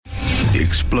The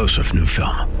explosive new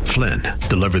film, Flynn,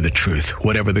 deliver the truth,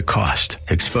 whatever the cost,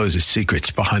 exposes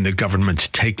secrets behind the government's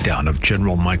takedown of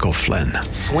General Michael Flynn.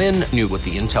 Flynn knew what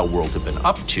the intel world had been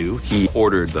up to. He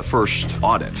ordered the first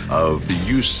audit of the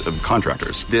use of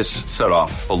contractors. This set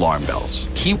off alarm bells.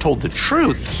 He told the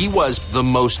truth. He was the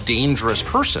most dangerous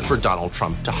person for Donald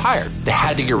Trump to hire. They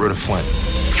had to get rid of Flynn.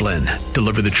 Flynn,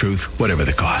 deliver the truth, whatever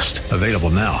the cost. Available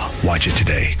now. Watch it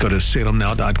today. Go to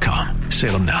salemnow.com.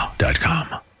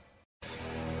 salemnow.com.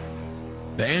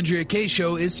 The Andrea Kaye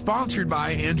Show is sponsored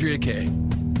by Andrea Kaye.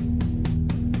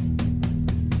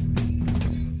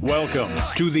 Welcome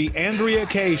to the Andrea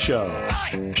Kaye Show.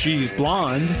 She's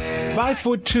blonde,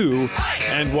 5'2",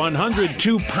 and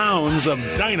 102 pounds of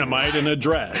dynamite in a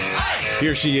dress.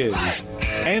 Here she is,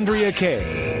 Andrea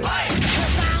Kaye.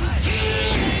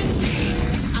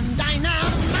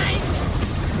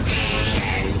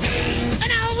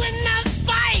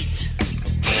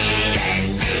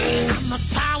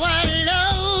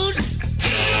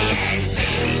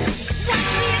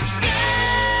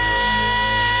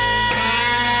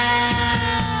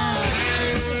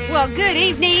 Well, good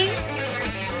evening.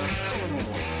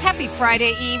 Happy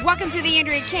Friday Eve. Welcome to the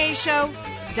Andrea Kaye Show.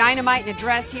 Dynamite in a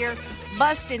dress here,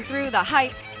 busting through the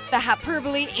hype, the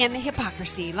hyperbole, and the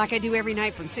hypocrisy like I do every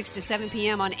night from 6 to 7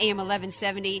 p.m. on AM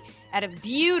 1170 at a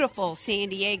beautiful San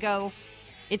Diego.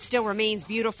 It still remains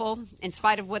beautiful in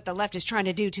spite of what the left is trying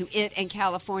to do to it and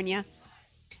California.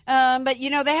 But, you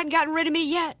know, they hadn't gotten rid of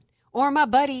me yet. Or my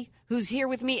buddy, who's here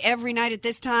with me every night at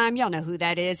this time. Y'all know who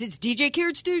that is. It's DJ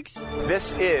Carrot Sticks.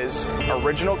 This is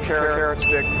original Carrot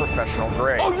Stick professional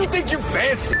grade. Oh, you think you're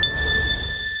fancy?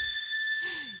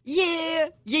 Yeah.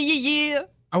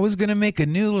 I was going to make a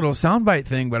new little soundbite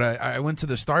thing, but I went to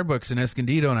the Starbucks in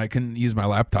Escondido and I couldn't use my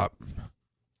laptop.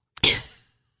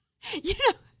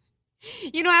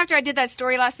 You know, after I did that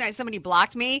story last night, somebody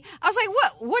blocked me. I was like,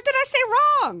 what did I say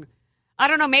wrong? I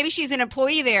don't know. Maybe she's an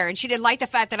employee there, and she didn't like the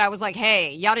fact that I was like,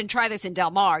 hey, y'all didn't try this in Del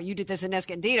Mar. You did this in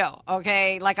Escondido,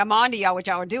 okay? Like, I'm on to y'all what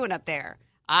y'all are doing up there.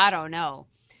 I don't know.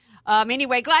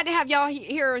 Anyway, glad to have y'all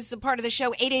here as a part of the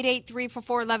show.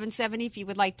 888-344-1170 if you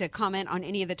would like to comment on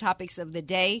any of the topics of the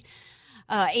day.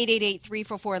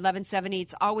 888-344-1170.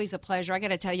 It's always a pleasure. I got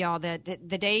to tell y'all that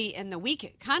the day and the week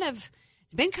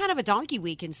it's been kind of a donkey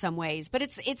week in some ways, but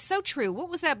it's so true. What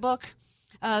was that book?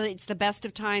 It's the best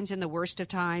of times and the worst of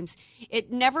times.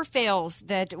 It never fails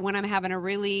that when I'm having a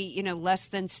really, less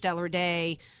than stellar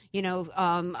day,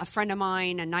 a friend of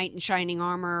mine, a knight in shining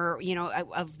armor,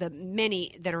 of the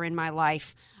many that are in my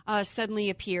life,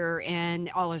 suddenly appear and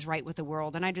all is right with the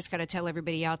world. And I just got to tell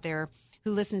everybody out there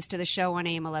who listens to the show on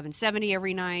AM 1170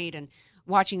 every night and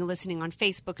watching and listening on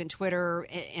Facebook and Twitter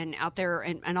and out there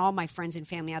and all my friends and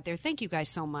family out there, thank you guys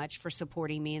so much for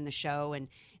supporting me in the show. And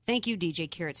thank you, DJ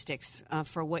Carrot Sticks,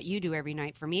 for what you do every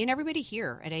night for me and everybody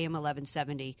here at AM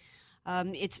 1170.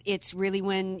 It's really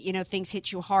when, things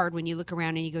hit you hard when you look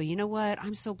around and you go, you know what?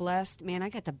 I'm so blessed. Man, I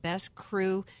got the best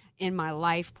crew in my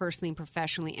life, personally and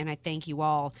professionally, and I thank you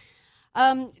all.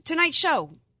 Tonight's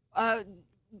show,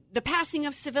 the passing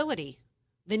of civility.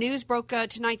 The news broke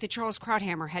tonight that Charles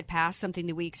Krauthammer had passed, something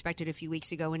that we expected a few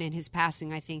weeks ago. And in his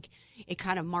passing, I think it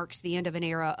kind of marks the end of an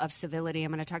era of civility.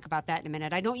 I'm going to talk about that in a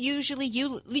minute. I don't usually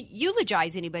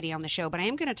eulogize anybody on the show, but I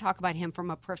am going to talk about him from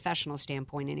a professional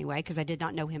standpoint anyway, because I did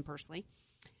not know him personally.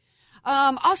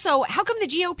 Also, how come the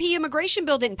GOP immigration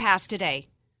bill didn't pass today?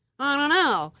 I don't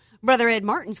know. Brother Ed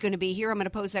Martin's going to be here. I'm going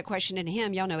to pose that question to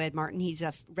him. Y'all know Ed Martin. He's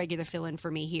a regular fill-in for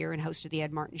me here and host of the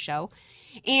Ed Martin Show.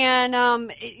 And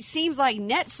it seems like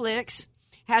Netflix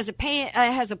has a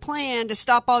plan to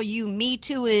stop all you Me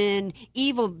Too-ing,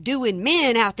 evil-doing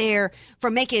men out there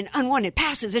from making unwanted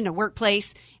passes in the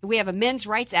workplace. And we have a men's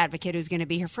rights advocate who's going to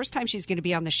be here. First time she's going to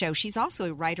be on the show. She's also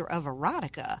a writer of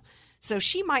erotica. So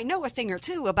she might know a thing or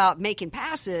two about making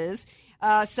passes.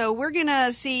 So we're going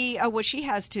to see what she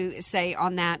has to say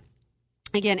on that.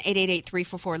 Again,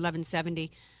 888-344-1170.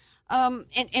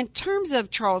 In terms of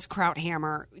Charles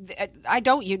Krauthammer, I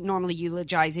don't normally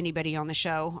eulogize anybody on the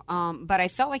show, but I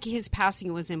felt like his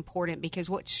passing was important because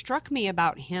what struck me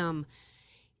about him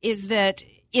is that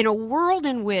in a world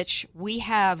in which we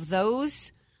have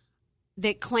those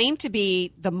that claim to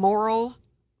be the moral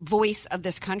voice of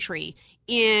this country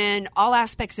in all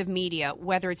aspects of media,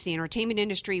 whether it's the entertainment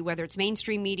industry, whether it's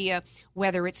mainstream media,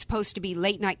 whether it's supposed to be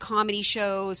late night comedy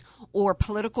shows or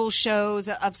political shows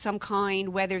of some kind,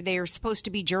 whether they're supposed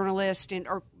to be journalists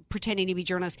or pretending to be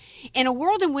journalists. In a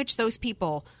world in which those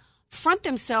people front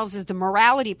themselves as the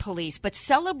morality police, but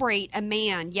celebrate a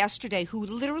man yesterday who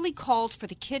literally called for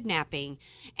the kidnapping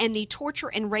and the torture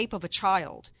and rape of a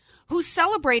child, who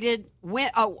celebrated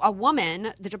a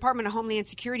woman, the Department of Homeland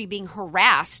Security, being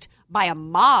harassed by a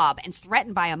mob and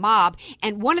threatened by a mob.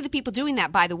 And one of the people doing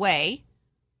that, by the way,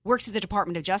 works at the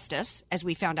Department of Justice, as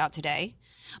we found out today.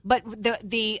 But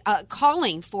the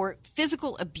calling for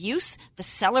physical abuse, the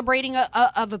celebrating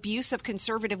of abuse of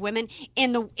conservative women,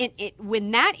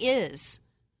 when that is,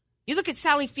 you look at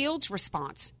Sally Field's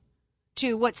response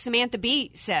to what Samantha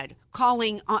Bee said,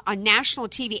 calling on national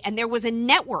TV, and there was a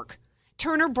network,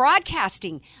 Turner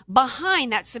Broadcasting,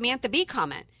 behind that Samantha Bee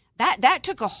comment. That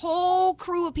took a whole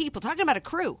crew of people, talking about a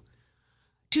crew,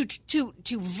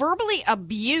 to verbally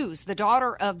abuse the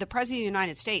daughter of the President of the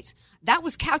United States. That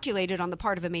was calculated on the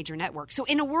part of a major network. So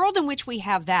in a world in which we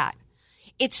have that,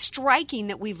 it's striking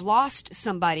that we've lost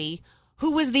somebody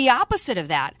who was the opposite of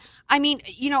that. I mean,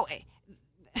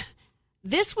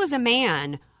 this was a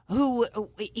man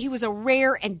he was a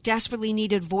rare and desperately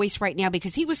needed voice right now,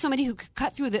 because he was somebody who could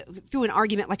cut through an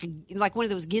argument like one of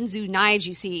those Ginsu knives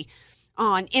you see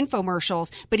on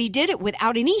infomercials, but he did it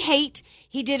without any hate.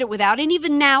 He did it without any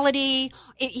venality.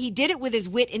 He did it with his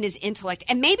wit and his intellect.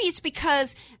 And maybe it's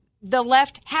because the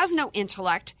left has no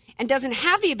intellect and doesn't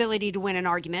have the ability to win an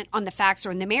argument on the facts or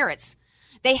on the merits.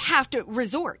 They have to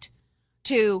resort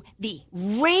to the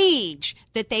rage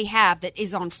that they have that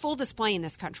is on full display in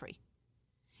this country.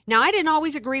 Now, I didn't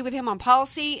always agree with him on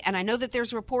policy, and I know that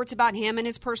there's reports about him and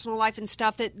his personal life and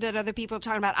stuff that other people are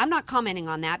talking about. I'm not commenting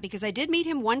on that because I did meet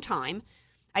him one time.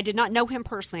 I did not know him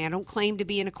personally. I don't claim to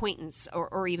be an acquaintance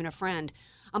or even a friend.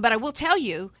 But I will tell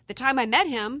you, the time I met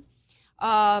him,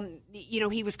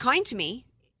 he was kind to me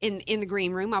in the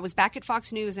green room. I was back at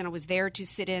Fox News, and I was there to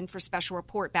sit in for Special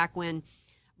Report back when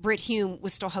Britt Hume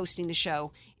was still hosting the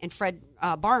show, and Fred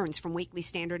Barnes from Weekly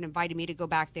Standard invited me to go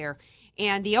back there.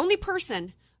 And the only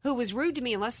person who was rude to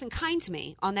me and less than kind to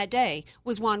me on that day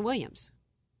was Juan Williams,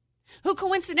 who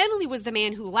coincidentally was the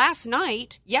man who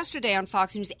yesterday on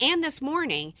Fox News and this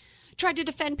morning, tried to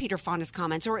defend Peter Fonda's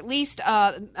comments, or at least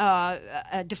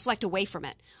deflect away from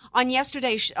it. On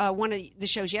one of the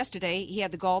shows yesterday, he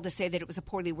had the gall to say that it was a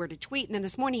poorly worded tweet, and then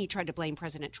this morning he tried to blame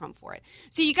President Trump for it.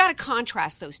 So you got to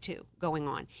contrast those two going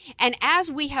on. And as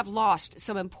we have lost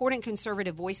some important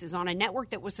conservative voices on a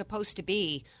network that was supposed to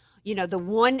be, the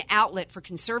one outlet for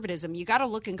conservatism, you got to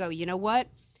look and go, you know what?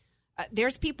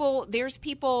 There's people,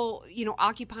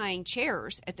 occupying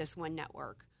chairs at this one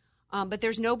network. But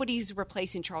there's nobody who's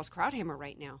replacing Charles Krauthammer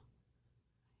right now.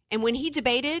 And when he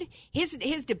debated,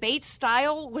 his debate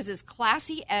style was as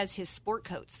classy as his sport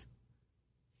coats.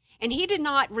 And he did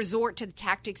not resort to the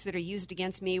tactics that are used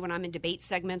against me when I'm in debate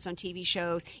segments on TV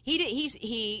shows.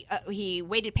 He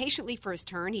waited patiently for his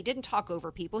turn. He didn't talk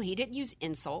over people. He didn't use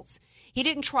insults. He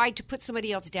didn't try to put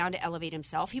somebody else down to elevate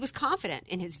himself. He was confident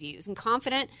in his views and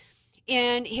confident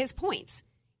in his points.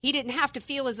 He didn't have to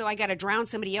feel as though I got to drown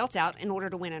somebody else out in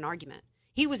order to win an argument.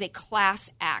 He was a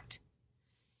class act.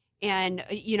 And,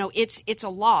 it's a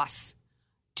loss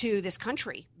to this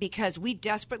country because we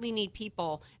desperately need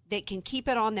people that can keep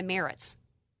it on the merits.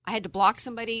 I had to block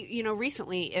somebody,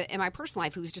 recently in my personal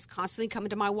life who was just constantly coming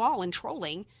to my wall and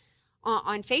trolling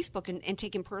on Facebook and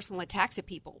taking personal attacks at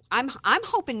people. I'm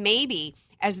hoping maybe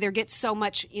as there gets so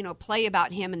much, play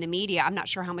about him in the media, I'm not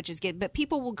sure how much is good, but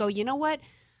people will go, you know what?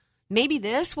 Maybe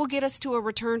this will get us to a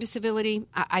return to civility.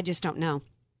 I just don't know.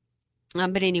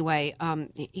 But anyway,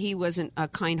 he wasn't a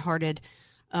kind-hearted,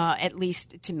 at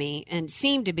least to me, and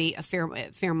seemed to be a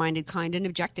fair-minded, kind, and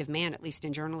objective man, at least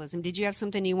in journalism. Did you have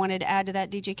something you wanted to add to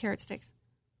that, DJ Carrot Sticks?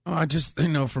 Oh, I just,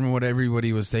 from what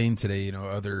everybody was saying today,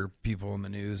 other people in the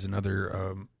news and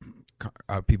other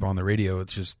people on the radio,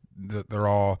 it's just they're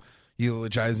all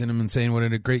eulogizing him and saying what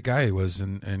a great guy he was,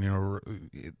 and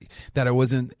that it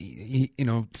wasn't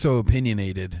so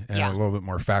opinionated and a little bit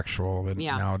more factual than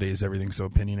nowadays everything's so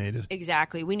opinionated.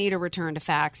 Exactly. We need a return to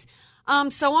facts.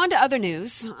 So on to other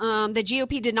news. The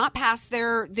GOP did not pass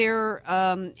their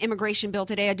immigration bill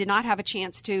today. I did not have a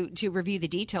chance to review the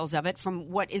details of it.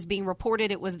 From what is being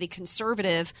reported, it was the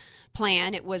conservative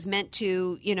plan. It was meant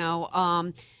to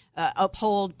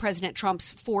uphold President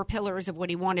Trump's 4 pillars of what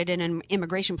he wanted in an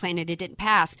immigration plan, and it didn't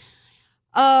pass.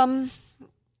 Brother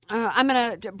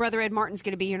Ed Martin's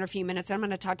going to be here in a few minutes. I'm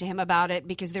going to talk to him about it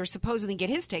because they're supposedly get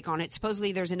his take on it.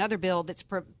 Supposedly there's another bill that's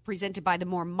presented by the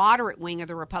more moderate wing of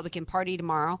the Republican Party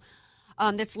tomorrow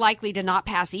that's likely to not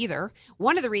pass either.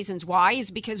 One of the reasons why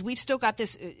is because we've still got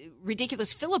this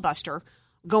ridiculous filibuster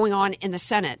going on in the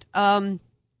Senate.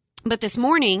 But this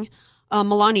morning,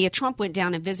 Melania Trump went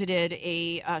down and visited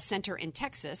a center in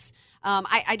Texas.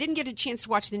 I didn't get a chance to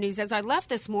watch the news. As I left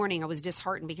this morning, I was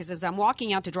disheartened because as I'm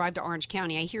walking out to drive to Orange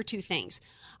County, I hear 2 things.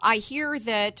 I hear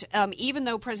that even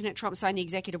though President Trump signed the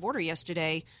executive order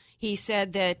yesterday, He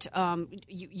said that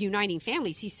uniting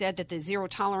families, he said that the zero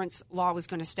tolerance law was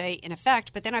going to stay in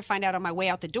effect. But then I find out on my way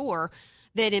out the door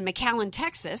that in McAllen,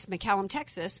 Texas,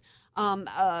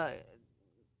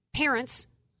 parents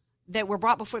that were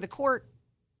brought before the court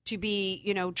to be,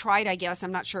 tried, I guess,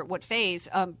 I'm not sure at what phase,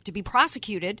 to be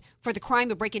prosecuted for the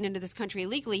crime of breaking into this country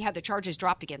illegally, had the charges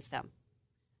dropped against them.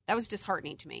 That was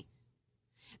disheartening to me.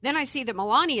 Then I see that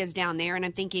Melania is down there, and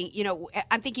I'm thinking,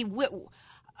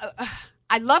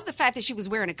 I love the fact that she was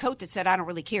wearing a coat that said, "I don't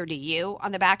really care, do you?"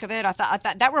 on the back of it. I thought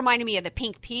that reminded me of the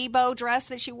pink Peebo dress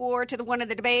that she wore to one of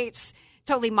the debates,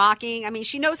 totally mocking. I mean,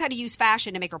 she knows how to use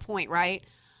fashion to make her point, right?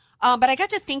 But I got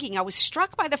to thinking, I was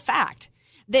struck by the fact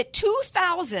that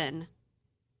 2,000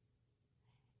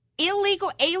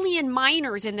 illegal alien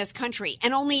minors in this country,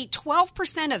 and only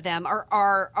 12% of them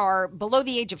are below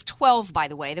the age of 12, by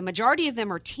the way. The majority of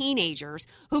them are teenagers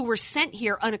who were sent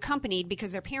here unaccompanied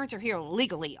because their parents are here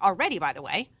illegally already, by the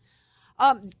way.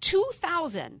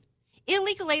 2,000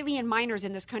 illegal alien minors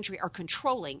in this country are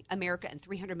controlling America and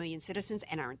 300 million citizens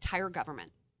and our entire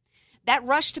government. That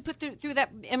rush to put through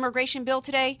that immigration bill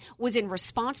today was in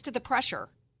response to the pressure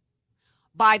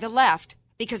by the left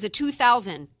because of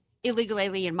 2,000 illegal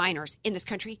alien minors in this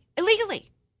country illegally.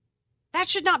 That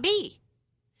should not be.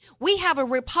 We have a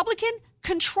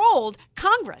Republican-controlled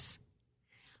Congress.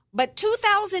 But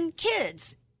 2,000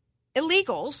 kids,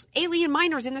 illegals, alien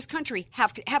minors in this country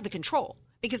have the control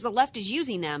because the left is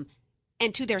using them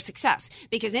and to their success.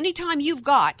 Because anytime you've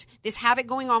got this havoc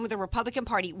going on with the Republican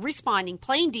Party responding,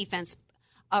 playing defense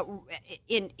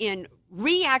in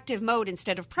reactive mode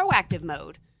instead of proactive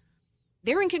mode,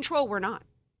 they're in control, we're not.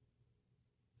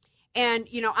 And,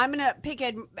 I'm going to pick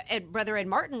Brother Ed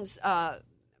Martin's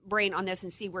brain on this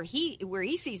and see where he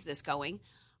sees this going.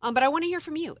 But I want to hear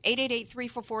from you,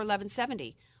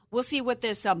 888-344-1170. We'll see what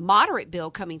this moderate bill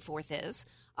coming forth is.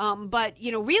 But,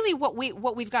 really what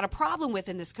we've got a problem with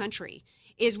in this country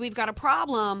is we've got a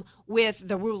problem with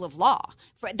the rule of law.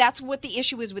 That's what the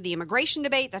issue is with the immigration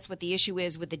debate. That's what the issue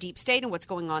is with the deep state and what's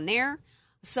going on there.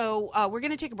 So we're going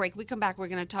to take a break. We come back. We're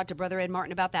going to talk to Brother Ed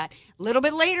Martin about that a little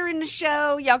bit later in the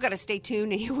show. Y'all got to stay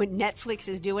tuned and hear what Netflix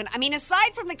is doing. I mean,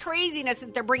 aside from the craziness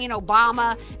that they're bringing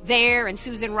Obama there and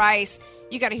Susan Rice,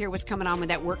 you got to hear what's coming on with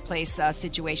that workplace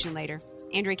situation later.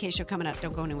 Andrea Kaye Show coming up.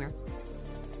 Don't go anywhere.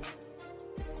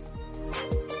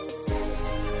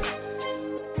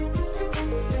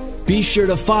 Be sure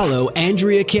to follow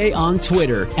Andrea Kaye on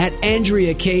Twitter at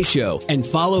Andrea Kaye Show and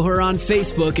follow her on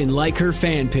Facebook and like her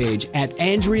fan page at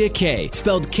Andrea Kaye,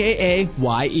 spelled Kaye.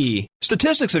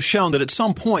 Statistics have shown that at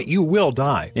some point you will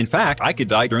die. In fact, I could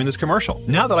die during this commercial.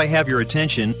 Now that I have your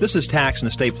attention, this is tax and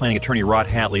estate planning attorney Rod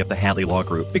Hadley of the Hadley Law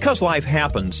Group. Because life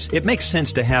happens, it makes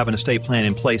sense to have an estate plan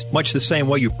in place, much the same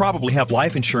way you probably have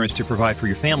life insurance to provide for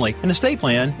your family. An estate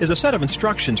plan is a set of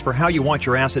instructions for how you want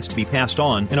your assets to be passed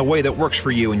on in a way that works for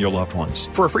you and your loved ones.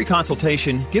 For a free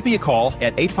consultation, give me a call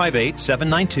at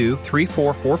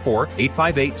 858-792-3444,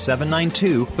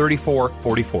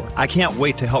 858-792-3444. I can't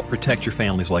wait to help protect your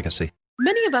family's legacy.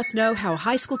 Many of us know how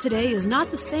high school today is not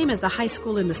the same as the high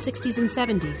school in the 60s and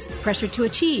 70s. Pressure to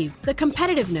achieve, the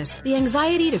competitiveness, the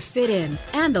anxiety to fit in,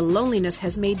 and the loneliness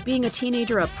has made being a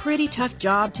teenager a pretty tough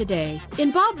job today. In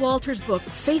Bob Walter's book,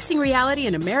 Facing Reality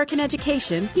in American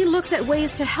Education, he looks at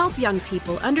ways to help young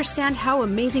people understand how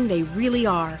amazing they really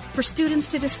are, for students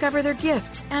to discover their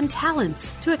gifts and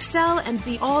talents, to excel and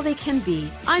be all they can be.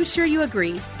 I'm sure you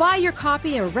agree. Buy your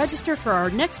copy or register for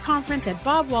our next conference at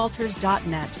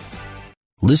bobwalters.net.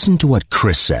 Listen to what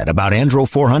Chris said about Andro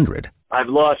 400. I've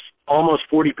lost almost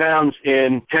 40 pounds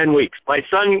in 10 weeks. My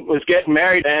son was getting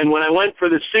married, and when I went for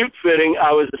the suit fitting,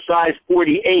 I was a size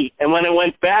 48. And when I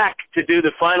went back to do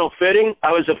the final fitting,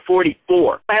 I was a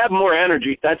 44. I have more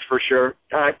energy, that's for sure.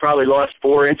 I probably lost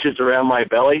 4 inches around my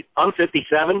belly. I'm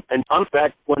 57, and I'm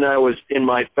back when I was in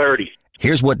my 30s.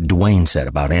 Here's what Dwayne said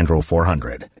about Andro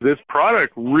 400. This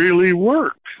product really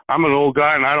works. I'm an old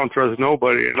guy and I don't trust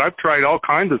nobody. And I've tried all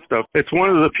kinds of stuff. It's one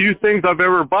of the few things I've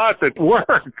ever bought that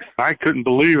works. I couldn't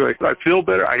believe it. I feel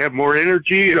better. I have more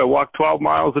energy. I walk 12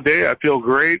 miles a day. I feel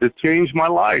great. It changed my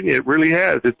life. It really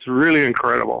has. It's really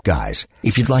incredible. Guys,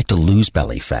 if you'd like to lose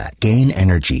belly fat, gain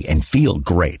energy, and feel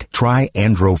great, try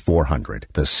Andro 400,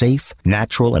 the safe,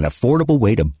 natural, and affordable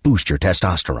way to boost your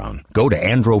testosterone. Go to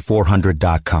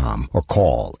andro400.com or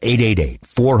call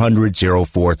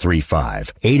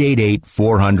 888-400-0435,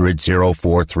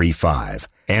 888-400-0435,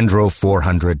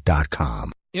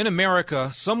 andro400.com. In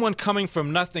America, someone coming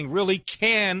from nothing really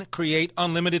can create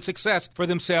unlimited success for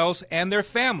themselves and their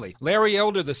family. Larry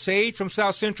Elder, the sage from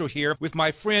South Central here, with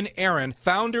my friend Aaron,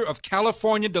 founder of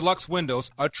California Deluxe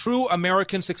Windows, a true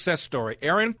American success story.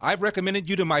 Aaron, I've recommended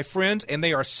you to my friends, and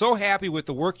they are so happy with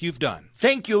the work you've done.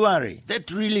 Thank you, Larry.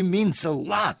 That really means a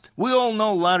lot. We all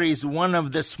know Larry is one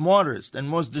of the smartest and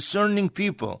most discerning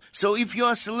people. So if you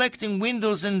are selecting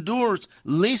windows and doors,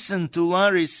 listen to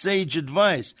Larry's sage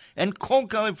advice and call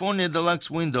California Deluxe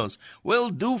Windows. We'll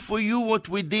do for you what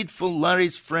we did for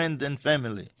Larry's friend and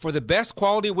family. For the best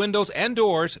quality windows and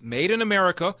doors made in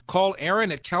America, call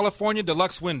Aaron at California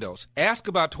Deluxe Windows. Ask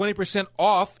about 20%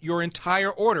 off your entire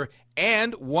order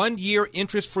and 1-year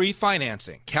interest-free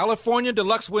financing. California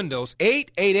Deluxe Windows,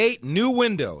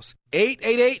 888-NEW-WINDOWS.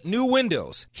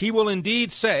 888-NEW-WINDOWS. He will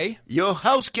indeed say, your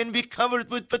house can be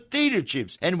covered with potato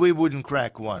chips, and we wouldn't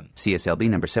crack one. CSLB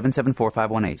number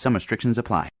 774518. Some restrictions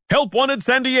apply.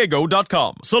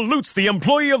 HelpWantedSanDiego.com salutes the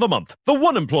Employee of the Month, the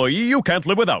one employee you can't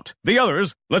live without. The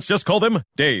others, let's just call them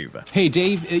Dave. Hey,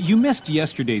 Dave, you missed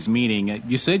yesterday's meeting.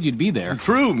 You said you'd be there.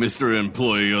 True, Mr.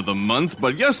 Employee of the Month,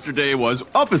 but yesterday was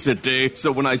opposite day,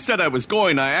 so when I said I was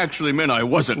going, I actually meant I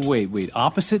wasn't. Wait,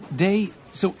 opposite day?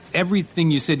 So everything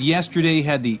you said yesterday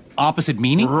had the opposite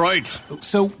meaning? Right.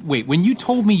 So, wait, when you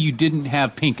told me you didn't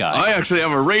have pink eye... I actually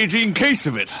have a raging case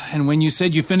of it. And when you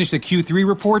said you finished the Q3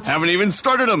 reports... Haven't even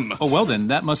started them. Oh, well then,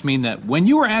 that must mean that when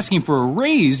you were asking for a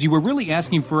raise, you were really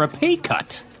asking for a pay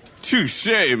cut. Touche,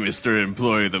 Mr.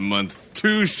 Employee of the Month.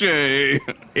 Touche.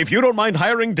 If you don't mind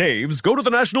hiring Daves, go to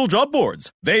the National Job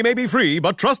Boards. They may be free,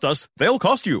 but trust us, they'll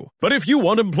cost you. But if you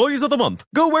want Employees of the Month,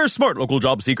 go where smart local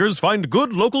job seekers find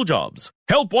good local jobs.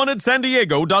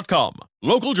 HelpWantedSanDiego.com.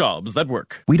 Local jobs that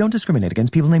work. We don't discriminate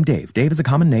against people named Dave. Dave is a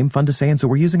common name, fun to say, and so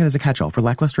we're using it as a catch-all for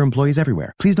lackluster employees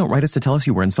everywhere. Please don't write us to tell us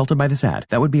you were insulted by this ad.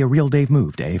 That would be a real Dave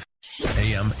move, Dave.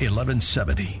 AM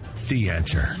 1170, The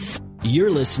Answer.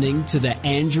 You're listening to The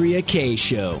Andrea Kaye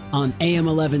Show on AM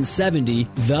 1170,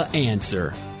 The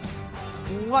Answer.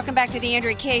 Welcome back to The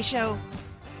Andrea Kaye Show.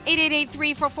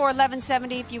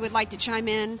 888-344-1170 if you would like to chime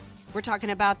in. We're talking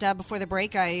about, before the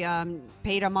break, I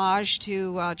paid homage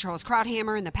to Charles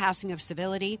Krauthammer and the passing of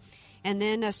civility. And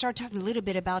then started talking a little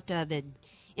bit about the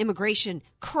immigration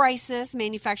crisis,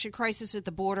 manufactured crisis at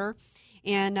the border,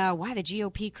 and why the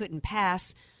GOP couldn't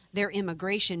pass their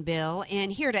immigration bill.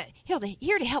 And here to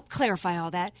help clarify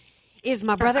all that is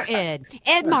my brother Ed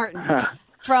Martin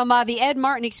from the Ed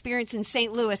Martin Experience in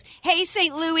St. Louis. Hey,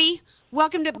 St. Louis,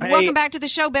 welcome back to the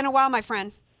show. Been a while, my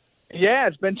friend. Yeah,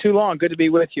 it's been too long. Good to be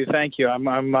with you. Thank you.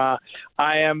 I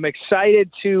am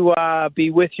excited to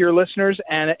be with your listeners,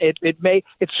 and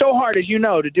it's so hard, as you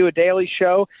know, to do a daily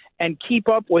show and keep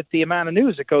up with the amount of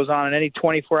news that goes on in any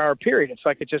 24-hour period. It's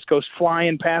like it just goes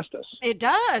flying past us. It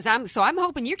does. I'm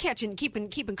hoping you're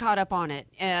keeping caught up on it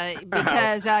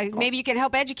because maybe you can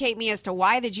help educate me as to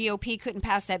why the GOP couldn't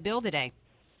pass that bill today.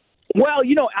 Well,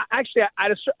 actually,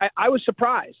 I was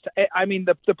surprised. I mean,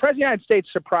 the President of the United States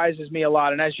surprises me a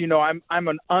lot. And as you know, I'm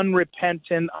an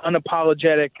unrepentant,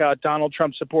 unapologetic Donald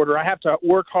Trump supporter. I have to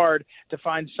work hard to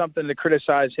find something to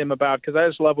criticize him about because I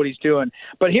just love what he's doing.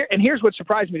 But here's what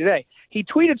surprised me today. He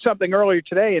tweeted something earlier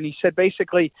today, and he said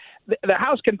basically the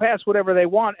House can pass whatever they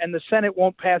want, and the Senate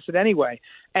won't pass it anyway.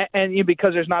 And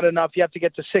because there's not enough, you have to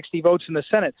get to 60 votes in the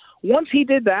Senate. Once he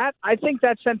did that, I think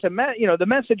that sent the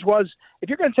message was, if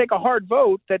you're going to take a hard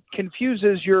vote that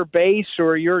confuses your base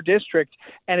or your district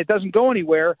and it doesn't go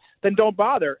anywhere, then don't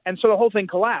bother. And so the whole thing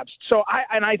collapsed. So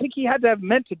I think he had to have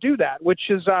meant to do that, which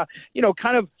is,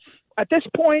 kind of at this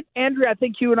point, Andrea, I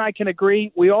think you and I can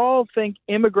agree. We all think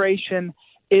immigration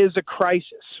is a crisis,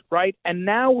 right? And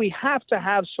now we have to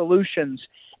have solutions.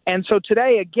 And so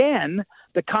today, again,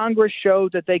 the Congress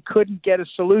showed that they couldn't get a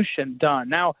solution done.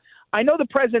 Now, I know the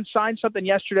president signed something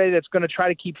yesterday that's going to try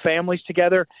to keep families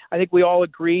together. I think we all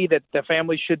agree that the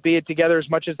families should be together as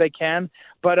much as they can.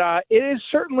 But it is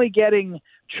certainly getting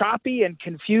choppy and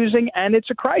confusing, and it's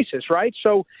a crisis, right?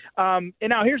 So, and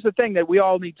now here's the thing that we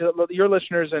all need to, your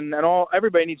listeners and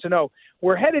everybody needs to know.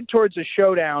 We're headed towards a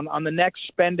showdown on the next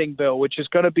spending bill, which is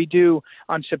going to be due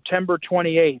on September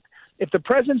 28th. If the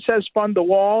president says fund the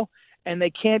wall and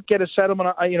they can't get a settlement,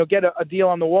 get a deal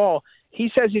on the wall, he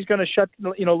says he's going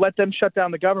to let them shut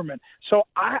down the government. So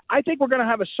I think we're going to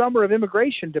have a summer of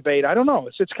immigration debate. I don't know.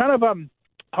 It's kind of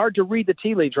hard to read the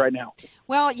tea leaves right now.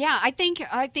 Well, yeah, I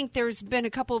think there's been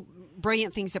a couple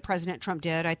brilliant things that President Trump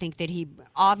did. I think that he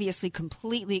obviously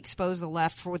completely exposed the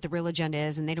left for what the real agenda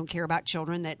is, and they don't care about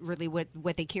children. That really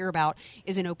what they care about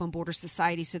is an open border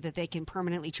society so that they can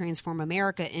permanently transform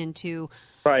America into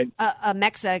a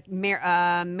Mexico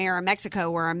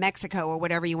or a Mexico or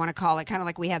whatever you want to call it, kind of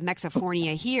like we have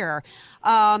Mexifornia here.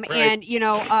 And,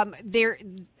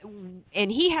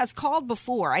 and he has called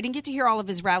before. I didn't get to hear all of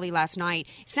his rally last night.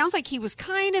 It sounds like he was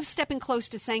kind of stepping close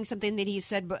to saying something that he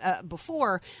said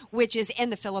before, which is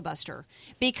end the filibuster,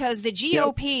 because the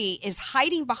GOP is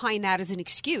hiding behind that as an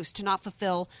excuse to not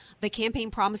fulfill the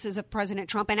campaign promises of President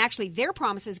Trump, and actually their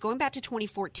promises going back to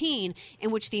 2014,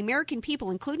 in which the American people,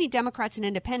 including Democrats and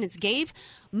independents, gave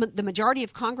the majority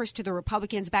of Congress to the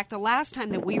Republicans back the last time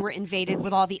that we were invaded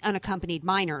with all the unaccompanied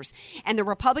minors. And the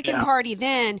Republican Party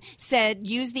then said,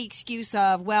 use the excuse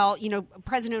of, well,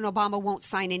 President Obama won't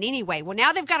sign it anyway. Well,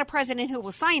 now they've got a president who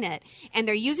will sign it, and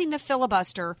they're using the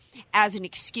filibuster as an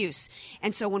excuse.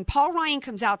 And so when Paul Ryan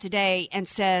comes out today and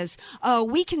says, oh,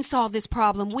 we can solve this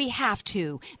problem, we have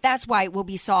to. That's why it will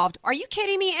be solved. Are you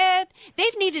kidding me, Ed?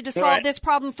 They've needed to solve this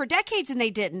problem for decades, and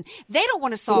they didn't. They don't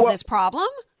want to solve this problem.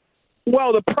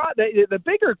 Well, the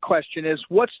bigger question is,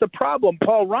 what's the problem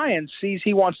Paul Ryan sees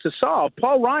he wants to solve?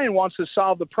 Paul Ryan wants to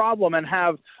solve the problem and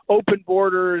have open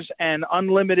borders and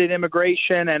unlimited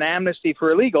immigration and amnesty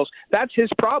for illegals. That's his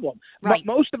problem. But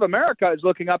most of America is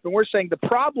looking up, and we're saying the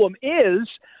problem is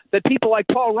that people like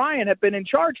Paul Ryan have been in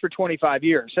charge for 25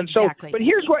 years. And so, but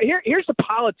here's the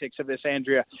politics of this,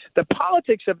 Andrea. The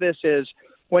politics of this is,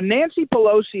 when Nancy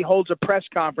Pelosi holds a press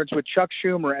conference with Chuck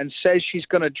Schumer and says she's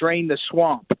going to drain the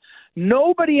swamp,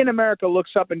 nobody in America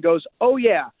looks up and goes, oh,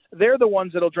 yeah, they're the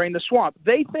ones that'll drain the swamp.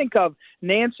 They think of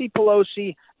Nancy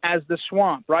Pelosi as the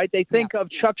swamp, right? They think of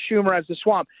Chuck Schumer as the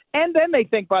swamp. And then they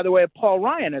think, by the way, of Paul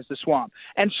Ryan as the swamp.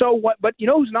 And so but you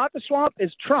know who's not the swamp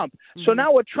is Trump. Mm-hmm. So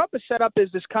now what Trump has set up is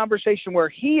this conversation where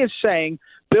he is saying,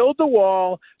 build the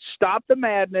wall, stop the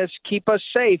madness, keep us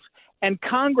safe. And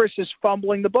Congress is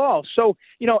fumbling the ball. So,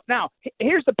 now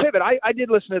here's the pivot. I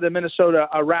did listen to the Minnesota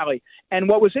rally. And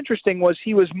what was interesting was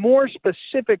he was more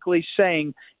specifically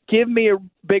saying, give me a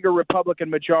bigger Republican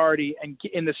majority and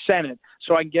in the Senate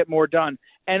so I can get more done.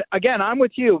 And again, I'm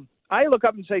with you. I look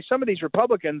up and say some of these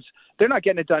Republicans, they're not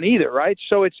getting it done either, right?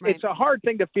 So it's a hard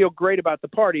thing to feel great about the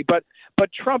party, but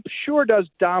Trump sure does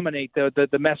dominate the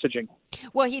messaging.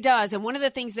 Well, he does, and one of the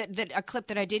things that a clip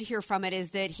that I did hear from it is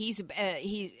that he's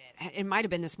it might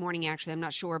have been this morning actually, I'm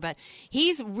not sure, but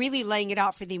he's really laying it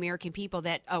out for the American people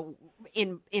that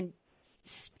in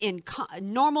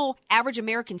normal average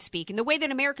American speak, in the way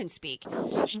that Americans speak,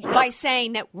 by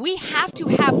saying that we have to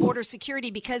have border security,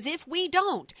 because if we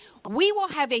don't, we will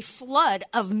have a flood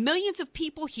of millions of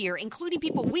people here, including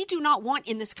people we do not want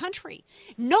in this country.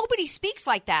 Nobody speaks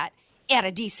like that out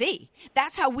of D.C.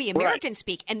 That's how we Americans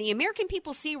speak. And the American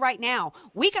people see right now,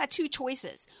 we got two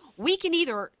choices. We can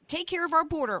either take care of our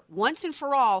border once and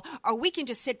for all, or we can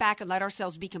just sit back and let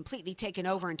ourselves be completely taken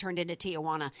over and turned into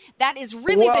Tijuana. That is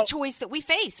really the choice that we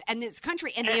face in this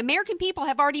country. And the American people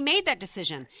have already made that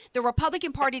decision. The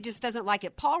Republican Party just doesn't like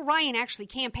it. Paul Ryan actually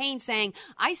campaigned saying,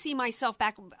 I see myself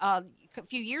back a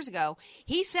few years ago,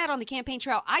 he said on the campaign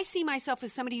trail, I see myself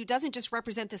as somebody who doesn't just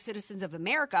represent the citizens of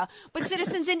America, but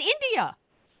citizens in India.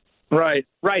 Right.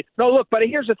 No, look, but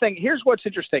here's the thing. Here's what's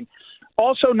interesting.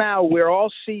 Also now we're all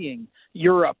seeing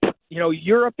Europe.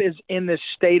 Europe is in this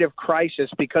state of crisis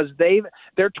because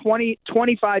they're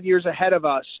 25 years ahead of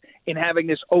us in having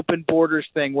this open borders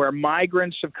thing where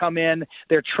migrants have come in,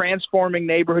 they're transforming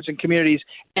neighborhoods and communities.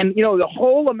 And, the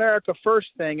whole America First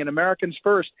thing and Americans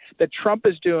First that Trump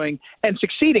is doing and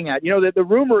succeeding at,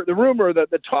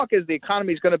 the talk is the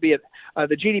economy is going to be at,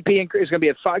 the GDP is going to be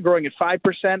at growing at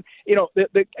 5%.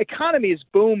 The economy is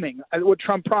booming, what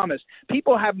Trump promised.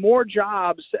 People have more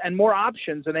jobs and more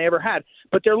options than they ever had,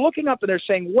 but they're looking up and they're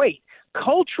saying, wait,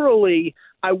 culturally,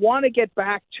 I want to get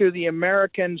back to the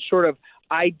American sort of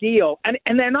ideal.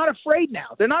 And they're not afraid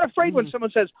now. They're not afraid when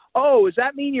someone says, oh, does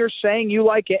that mean you're saying you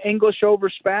like English over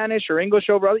Spanish or English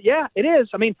over other? Yeah, it is.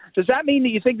 I mean, does that mean that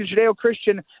you think the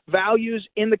Judeo-Christian values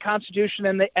in the Constitution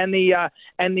and the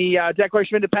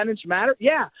Declaration of Independence matter?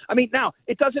 Yeah. I mean, now,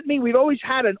 it doesn't mean we've always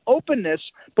had an openness,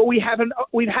 but we've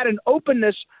had an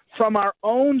openness from our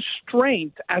own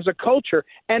strength as a culture.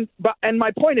 And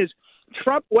my point is,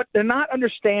 Trump, what they're not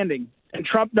understanding, and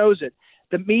Trump knows it,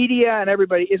 the media and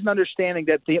everybody isn't understanding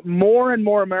that the more and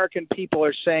more American people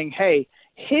are saying, hey,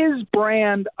 his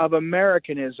brand of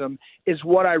Americanism is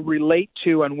what I relate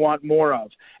to and want more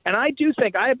of. And I do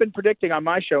think, I have been predicting on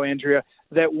my show, Andrea,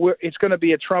 that it's going to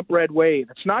be a Trump red wave.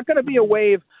 It's not going to be a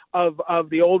wave of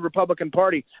the old Republican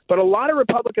Party, but a lot of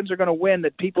Republicans are going to win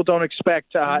that people don't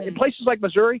expect. In places like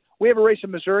Missouri, we have a race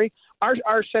in Missouri.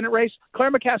 Our Senate race,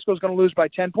 Claire McCaskill is going to lose by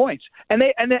 10 points, and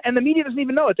the media doesn't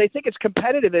even know it. They think it's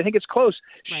competitive. They think it's close.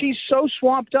 Right. She's so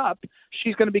swamped up.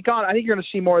 She's going to be gone. I think you're going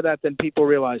to see more of that than people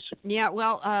realize. Yeah,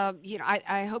 well,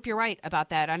 I hope you're right about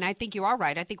that, and I think you are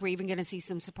right. I think we're even going to see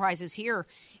some surprises here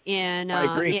in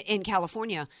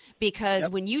California, because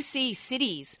when you see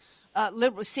cities,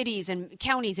 liberal cities and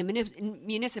counties and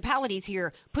municipalities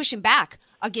here pushing back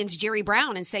against Jerry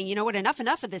Brown and saying, you know what, enough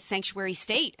of this sanctuary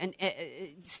state and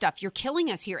stuff. You're killing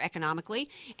us here economically,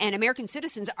 and American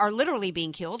citizens are literally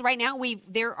being killed right now.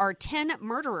 There are 10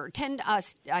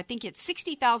 I think it's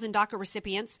 60,000 DACA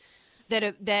recipients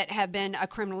that have been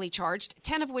criminally charged,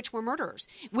 10 of which were murderers.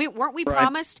 Weren't we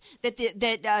promised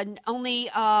that only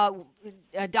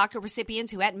DACA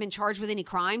recipients who hadn't been charged with any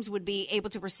crimes would be able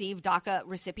to receive DACA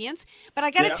recipients? But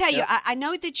I got to tell you, I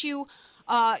know that you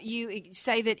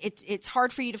say that it's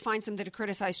hard for you to find something to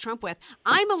criticize Trump with.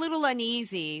 I'm a little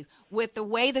uneasy with the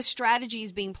way the strategy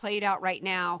is being played out right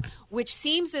now, which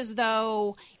seems as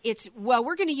though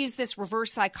we're going to use this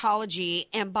reverse psychology,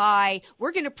 and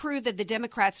we're going to prove that the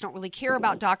Democrats don't really care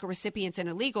about DACA recipients and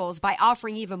illegals by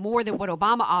offering even more than what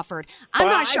Obama offered. I'm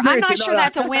not sure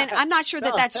that's a win. I'm not sure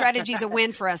that strategy is a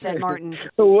win for us, Ed Martin.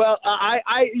 Well,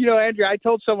 Andrea, I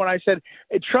told someone, I said,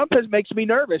 Trump makes me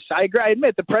nervous. I agree. I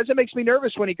admit the president makes me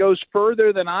nervous when he goes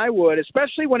further than I would,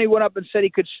 especially when he went up and said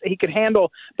he could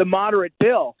handle the moderate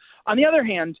bill. On the other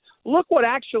hand, look what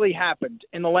actually happened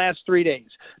in the last 3 days.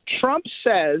 Trump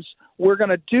says we're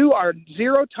going to do our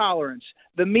zero tolerance.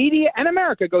 The media and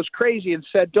America goes crazy and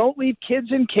said, don't leave kids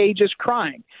in cages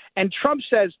crying. And Trump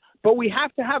says, but we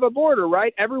have to have a border,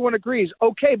 right? Everyone agrees.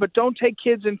 Okay, but don't take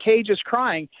kids in cages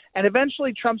crying. And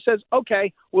eventually Trump says,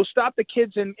 okay, we'll stop the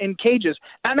kids in cages.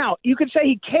 And now you could say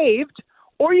he caved,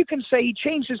 or you can say he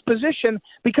changed his position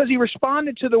because he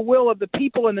responded to the will of the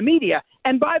people in the media.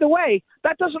 And by the way,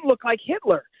 that doesn't look like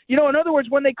Hitler. In other words,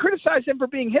 when they criticize him for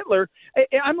being Hitler,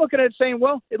 I'm looking at it saying,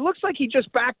 well, it looks like he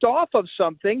just backed off of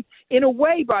something in a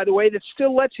way, by the way, that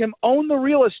still lets him own the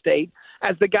real estate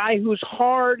as the guy who's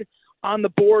hard on the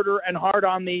border and hard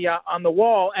on the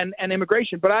wall and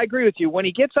immigration. But I agree with you. When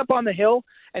he gets up on the Hill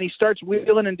and he starts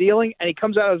wheeling and dealing and he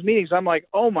comes out of his meetings, I'm like,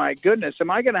 oh my goodness, am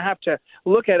I going to have to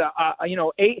look at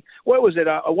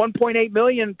 1.8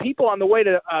 million people on the way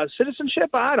to citizenship?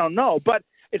 I don't know, but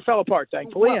it fell apart,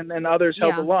 thankfully, and others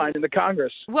held the line in the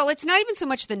Congress. Well, it's not even so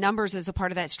much the numbers as a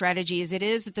part of that strategy as it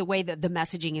is the way that the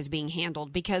messaging is being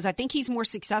handled, because I think he's more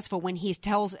successful when he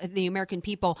tells the American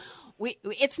people,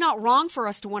 it's not wrong for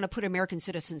us to want to put American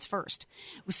citizens first.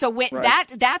 So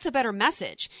that's a better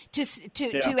message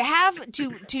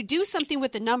to do something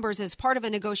with the numbers as part of a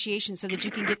negotiation so that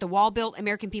you can get the wall built.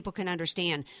 American people can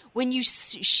understand when you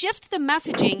shift the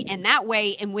messaging in that way,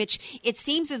 in which it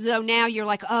seems as though now you're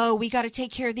like, oh, we got to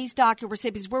take care of these DACA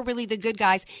recipients. We're really the good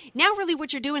guys. Now, really,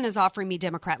 what you're doing is offering me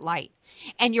Democrat light,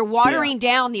 and you're watering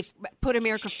down the "Put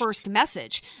America First"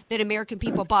 message that American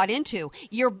people bought into.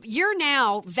 You're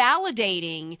now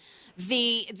validating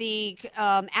the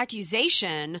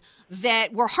accusation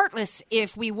that we're heartless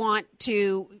if we want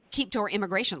to keep to our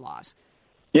immigration laws.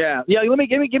 Yeah.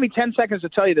 Give me 10 seconds to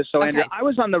tell you this. So, Andrew, I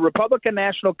was on the Republican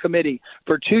National Committee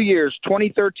for 2 years,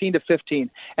 2013 to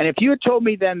 15. And if you had told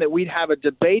me then that we'd have a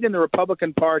debate in the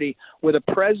Republican Party with a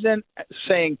president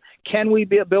saying, can we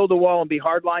build a wall and be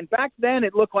hardline? Back then,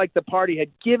 it looked like the party had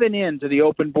given in to the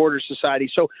open border society.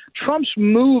 So Trump's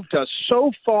moved us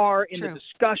so far in the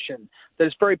discussion that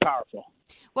it's very powerful.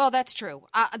 Well, that's true.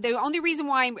 The only reason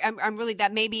why I'm really,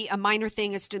 that may be a minor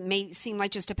thing, may seem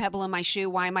like just a pebble in my shoe.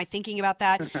 Why am I thinking about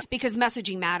that? Because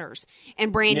messaging matters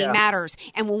and branding matters.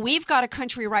 And when we've got a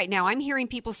country right now, I'm hearing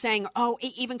people saying, oh,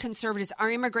 even conservatives, our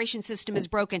immigration system is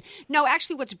broken. No,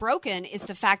 actually what's broken is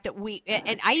the fact that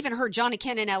and I even heard John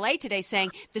McCain in L.A. today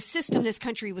saying the system this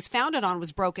country was founded on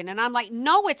was broken. And I'm like,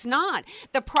 no, it's not.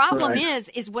 The problem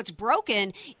is what's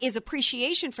broken is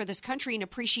appreciation for this country and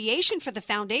appreciation for the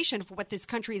foundation for what this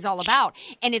country is all about,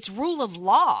 and it's rule of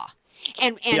law,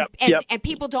 and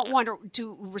people don't want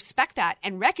to respect that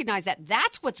and recognize that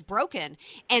that's what's broken.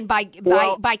 And by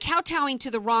kowtowing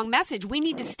to the wrong message, we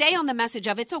need to stay on the message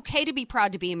of it's okay to be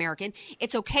proud to be American.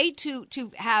 It's okay to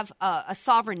have a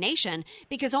sovereign nation,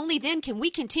 because only then can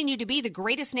we continue to be the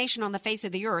greatest nation on the face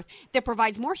of the earth that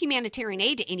provides more humanitarian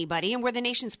aid to anybody, and we're the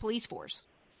nation's police force.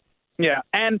 Yeah,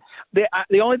 and the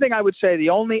only thing I would say, the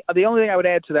only thing I would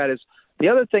add to that is, the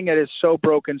other thing that is so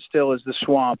broken still is the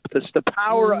swamp. It's the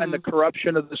power and the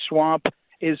corruption of the swamp.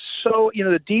 is so,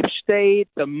 the deep state,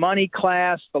 the money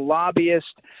class, the lobbyists,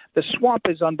 the swamp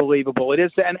is unbelievable. It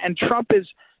is, and Trump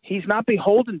he's not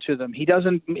beholden to them. He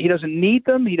doesn't need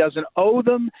them. He doesn't owe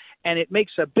them. And it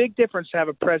makes a big difference to have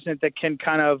a president that can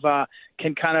kind of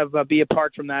be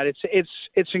apart from that.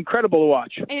 It's incredible to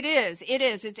watch. It is.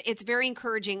 It's very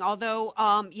encouraging. Although,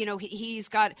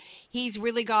 he's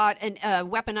really got a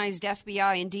weaponized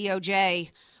FBI and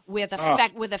DOJ with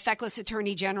a feckless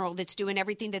attorney general that's doing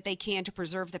everything that they can to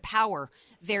preserve the power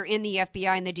there in the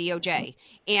FBI and the DOJ.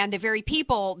 And the very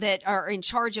people that are in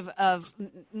charge of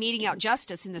meting out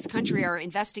justice in this country are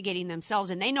investigating themselves,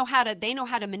 and they know how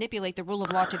to manipulate the rule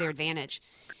of law to their advantage.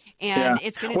 And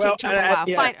it's going to take Trump a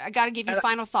while. I got to give you a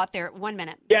final thought there. 1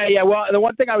 minute. Yeah. Well, the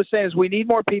one thing I was saying is we need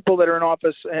more people that are in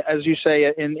office, as you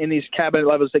say, in these cabinet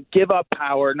levels that give up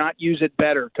power, not use it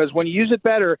better. Because when you use it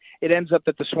better, it ends up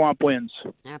that the swamp wins.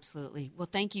 Absolutely. Well,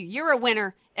 thank you. You're a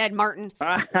winner, Ed Martin.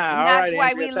 And that's why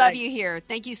Andrea, we love you here.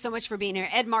 Thank you so much for being here.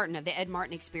 Ed Martin of the Ed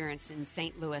Martin Experience in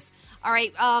St. Louis. All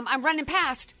right. I'm running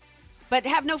past. But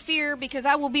have no fear, because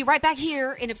I will be right back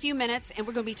here in a few minutes, and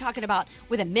we're going to be talking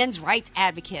with a men's rights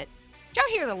advocate. Did y'all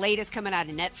hear the latest coming out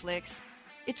of Netflix?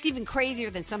 It's even crazier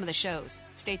than some of the shows.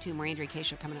 Stay tuned. More Andrea Kaye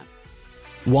Show coming up.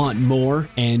 Want more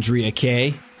Andrea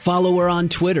Kaye? Follow her on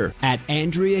Twitter at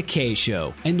Andrea Kaye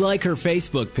Show and like her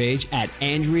Facebook page at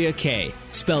Andrea Kaye,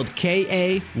 spelled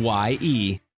Kaye.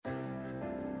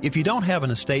 If you don't have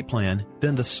an estate plan,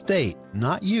 then the state,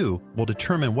 not you, will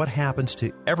determine what happens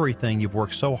to everything you've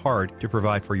worked so hard to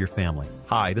provide for your family.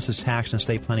 Hi, this is tax and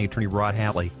estate planning attorney Rod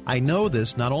Hatley. I know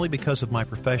this not only because of my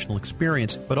professional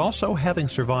experience, but also having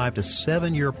survived a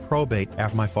 7-year probate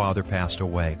after my father passed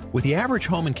away. With the average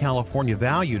home in California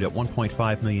valued at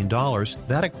 $1.5 million,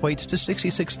 that equates to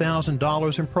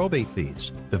 $66,000 in probate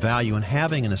fees. The value in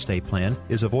having an estate plan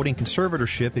is avoiding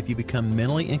conservatorship if you become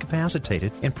mentally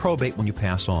incapacitated and probate when you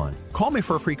pass on. Call me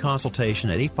for a free consultation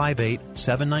at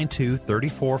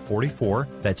 858-792-3444.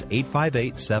 That's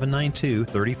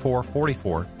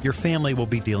 858-792-3444. Your family will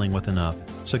be dealing with enough.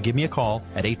 So give me a call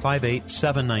at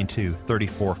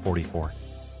 858-792-3444.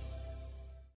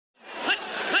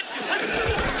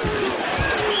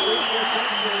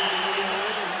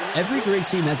 Every great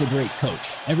team has a great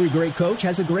coach. Every great coach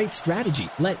has a great strategy.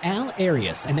 Let Al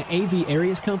Arias and the AV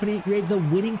Arias Company create the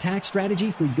winning tax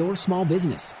strategy for your small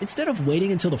business. Instead of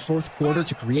waiting until the fourth quarter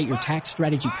to create your tax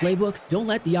strategy playbook, don't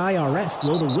let the IRS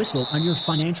blow the whistle on your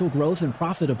financial growth and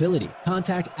profitability.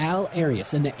 Contact Al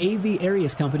Arias and the AV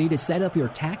Arias Company to set up your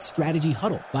tax strategy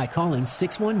huddle by calling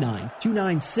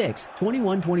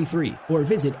 619-296-2123 or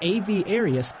visit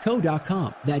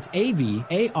avariasco.com. That's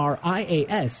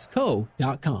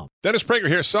avariasco.com. Dennis Prager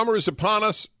here. Summer is upon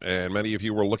us, and many of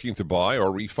you are looking to buy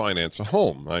or refinance a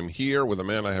home. I'm here with a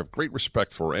man I have great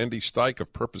respect for, Andy Steich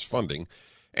of Purpose Funding.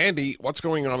 Andy, what's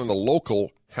going on in the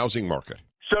local housing market?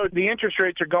 So the interest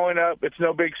rates are going up. It's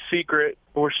no big secret.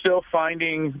 We're still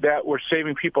finding that we're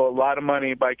saving people a lot of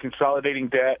money by consolidating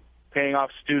debt, paying off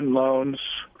student loans,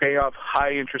 paying off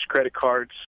high-interest credit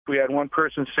cards. We had one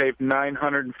person save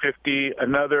 $950,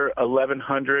 another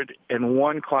 $1,100, and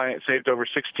one client saved over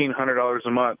 $1,600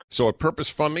 a month. So at Purpose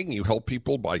Funding, you help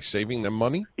people by saving them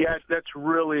money? Yes, that's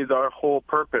really our whole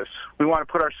purpose. We want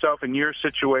to put ourselves in your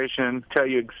situation, tell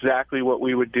you exactly what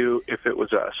we would do if it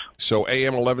was us. So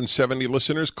AM 1170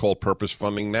 listeners, call Purpose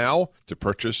Funding now to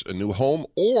purchase a new home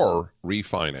or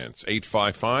refinance.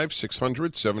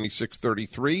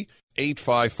 855-600-7633,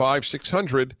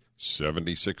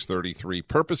 855-600-7633.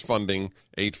 Purpose Funding,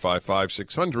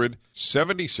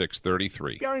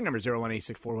 855-600-7633. PRA number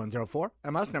 018641004,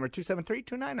 MS number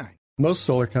 273299. Most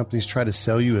solar companies try to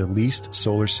sell you a leased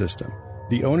solar system.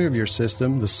 The owner of your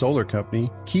system, the solar company,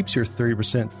 keeps your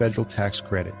 30% federal tax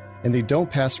credit, and they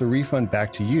don't pass a refund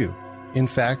back to you. In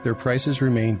fact, their prices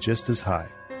remain just as high.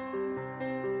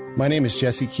 My name is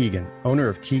Jesse Keegan, owner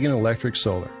of Keegan Electric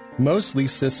Solar. Most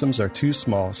lease systems are too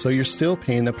small, so you're still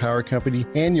paying the power company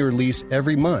and your lease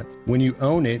every month. When you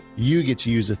own it, you get to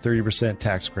use a 30%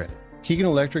 tax credit. Keegan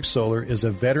Electric Solar is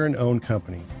a veteran-owned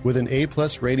company with an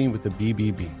A-plus rating with the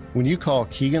BBB. When you call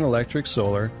Keegan Electric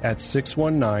Solar at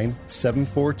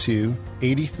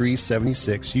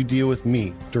 619-742-8376, you deal with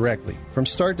me directly, from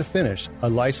start to finish, a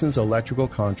licensed electrical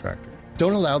contractor.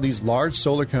 Don't allow these large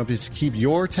solar companies to keep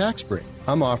your tax break.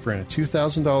 I'm offering a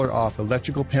 $2,000 off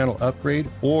electrical panel upgrade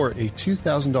or a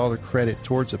 $2,000 credit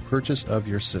towards the purchase of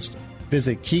your system.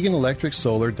 Visit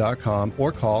KeeganElectricSolar.com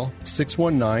or call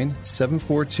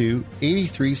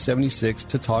 619-742-8376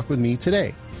 to talk with me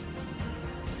today.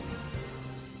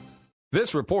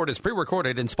 This report is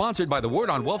pre-recorded and sponsored by the Word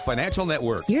on Wealth Financial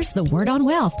Network. Here's the Word on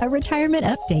Wealth, a retirement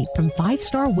update from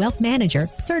 5-star wealth manager,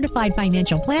 certified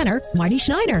financial planner, Marty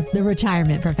Schneider, the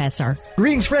retirement professor.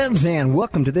 Greetings, friends, and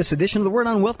welcome to this edition of the Word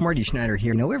on Wealth. Marty Schneider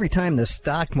here. Now, every time the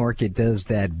stock market does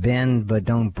that bend but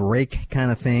don't break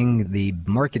kind of thing, the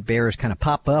market bears kind of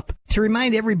pop up to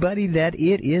remind everybody that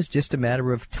it is just a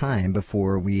matter of time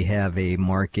before we have a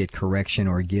market correction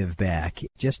or give back.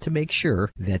 Just to make sure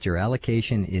that your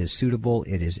allocation is suitable,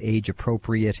 it is age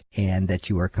appropriate, and that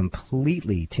you are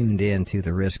completely tuned in to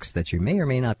the risks that you may or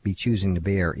may not be choosing to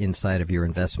bear inside of your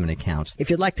investment accounts.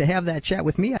 If you'd like to have that chat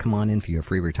with me, come on in for your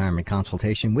free retirement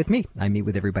consultation with me. I meet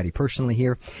with everybody personally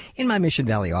here in my Mission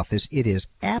Valley office. It is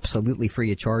absolutely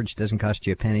free of charge. Doesn't cost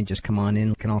you a penny. Just come on in.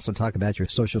 We can also talk about your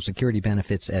Social Security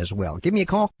benefits as well. Give me a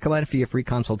call. Come on for your free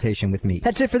consultation with me.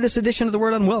 That's it for this edition of the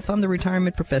Word on Wealth. I'm the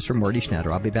retirement professor, Marty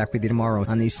Schneider. I'll be back with you tomorrow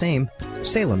on these same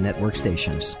Salem Network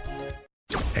stations.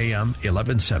 AM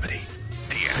 1170.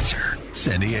 The Answer.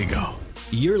 San Diego.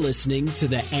 You're listening to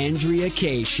The Andrea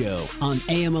Kaye Show on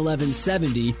AM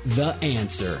 1170, The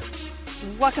Answer.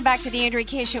 Welcome back to The Andrea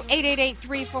Kaye Show,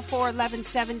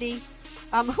 888-344-1170.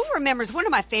 Who remembers, one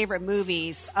of my favorite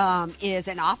movies is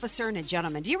An Officer and a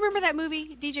Gentleman. Do you remember that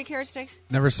movie, DJ Carrot-Sticks?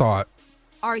 Never saw it.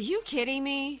 Are you kidding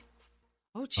me?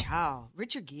 Oh, child.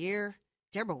 Richard Gere,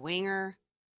 Deborah Winger,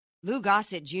 Lou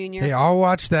Gossett Jr. Hey, I'll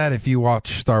watch that if you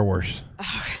watch Star Wars.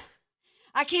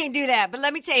 I can't do that, but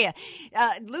let me tell you,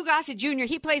 Lou Gossett Jr.,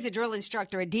 he plays a drill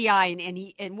instructor at DI,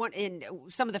 and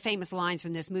some of the famous lines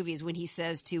from this movie is when he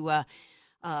says to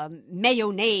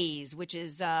mayonnaise, which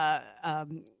is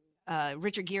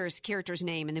Richard Gere's character's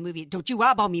name in the movie, "Don't you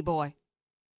eyeball me, boy,"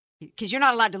 because you're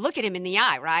not allowed to look at him in the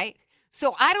eye, right?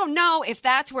 So I don't know if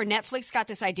that's where Netflix got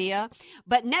this idea,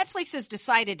 but Netflix has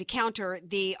decided to counter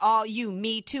the all you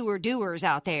Me Too-er doers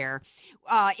out there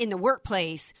in the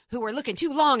workplace who are looking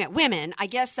too long at women. I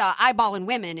guess eyeballing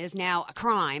women is now a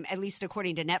crime, at least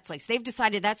according to Netflix. They've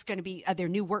decided that's going to be their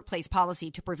new workplace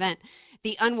policy to prevent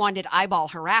the unwanted eyeball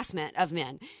harassment of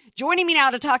men. Joining me now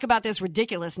to talk about this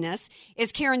ridiculousness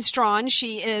is Karen Strawn.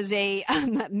 She is a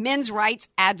men's rights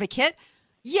advocate.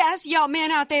 Yes, y'all men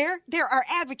out there, there are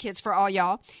advocates for all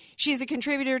y'all. She's a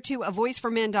contributor to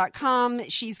avoiceformen.com.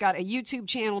 She's got a YouTube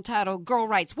channel titled Girl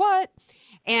Writes What?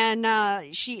 And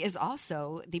she is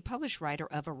also the published writer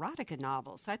of erotica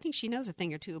novels. So I think she knows a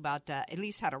thing or two about at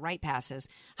least how to write passes.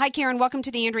 Hi, Karen. Welcome to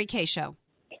the Andrea Kaye Show.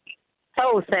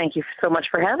 Oh, thank you so much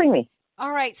for having me.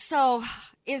 All right. So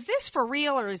is this for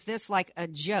real or is this like a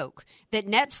joke that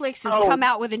Netflix has come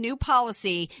out with a new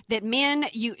policy that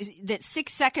that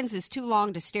 6 seconds is too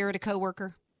long to stare at a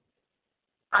coworker?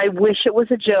 I wish it was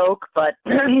a joke, but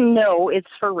no, it's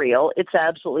for real. It's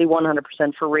absolutely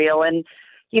 100% for real. And,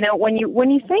 you know, when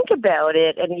you think about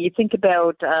it and you think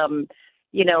about,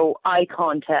 eye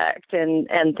contact and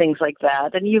things like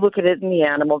that, and you look at it in the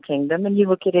animal kingdom and you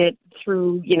look at it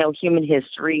through, human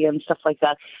history and stuff like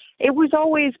that, it was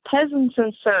always peasants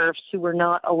and serfs who were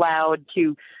not allowed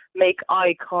to make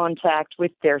eye contact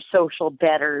with their social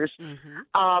betters. Mm-hmm.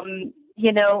 And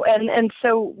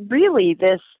so really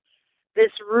this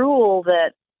rule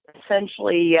that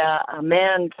essentially a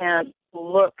man can't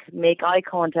make eye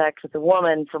contact with a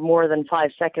woman for more than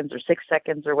 5 seconds or 6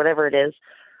 seconds or whatever it is,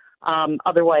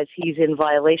 otherwise he's in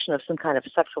violation of some kind of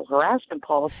sexual harassment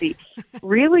policy,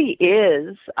 really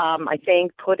is, I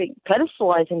think,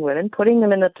 pedestalizing women, putting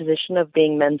them in the position of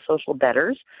being men's social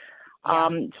betters,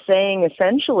 saying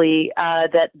essentially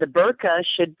that the burqa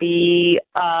should be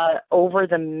over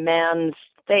the man's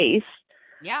face,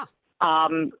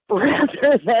 rather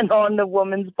than on the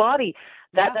woman's body.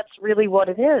 That's really what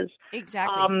it is.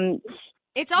 Exactly.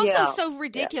 It's also so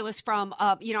ridiculous from,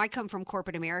 I come from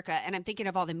corporate America, and I'm thinking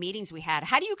of all the meetings we had.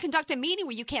 How do you conduct a meeting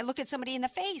where you can't look at somebody in the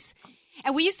face?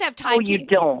 And we used to have time. Oh, you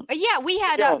don't. Yeah, we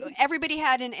had, everybody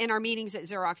had in our meetings at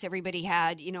Xerox, everybody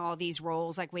had, all these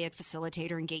roles, like we had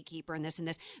facilitator and gatekeeper and this and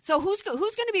this. So who's going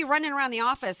to be running around the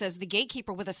office as the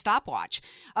gatekeeper with a stopwatch?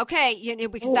 Okay,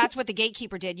 because that's what the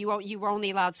gatekeeper did. You were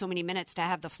only allowed so many minutes to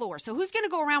have the floor. So who's going to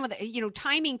go around with,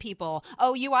 timing people?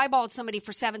 Oh, you eyeballed somebody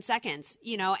for 7 seconds,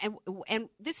 and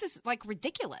this is like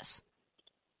ridiculous.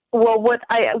 Well, what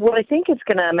I think it's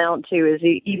going to amount to is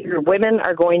either women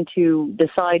are going to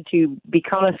decide to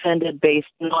become offended based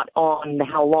not on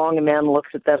how long a man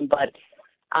looks at them, but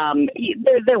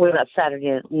there was that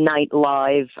Saturday Night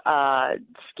Live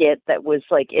skit that was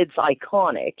like, it's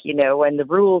iconic, and the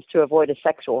rules to avoid a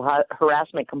sexual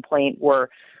harassment complaint were,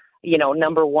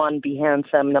 number 1, be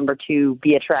handsome, number 2,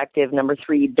 be attractive, number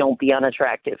 3, don't be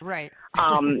unattractive. Right.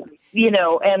 And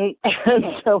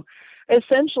so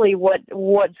essentially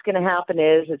what's going to happen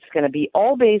is it's going to be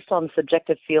all based on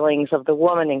subjective feelings of the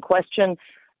woman in question,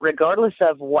 regardless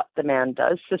of what the man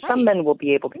does. So some men will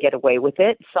be able to get away with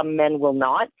it. Some men will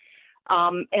not.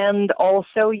 And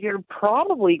also you're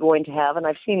probably going to have, and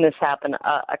I've seen this happen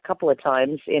a couple of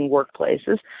times in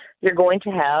workplaces, you're going to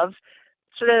have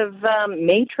sort of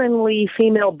matronly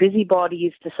female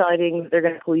busybodies deciding they're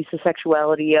going to police the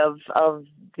sexuality of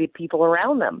the people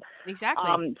around them.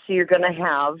 Exactly. So you're going to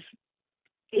have,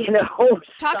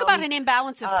 Talk about an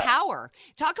imbalance of power.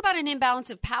 Talk about an imbalance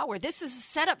of power. This is a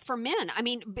setup for men. I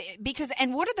mean,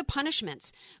 and what are the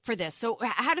punishments for this? So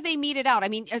how do they mete it out? I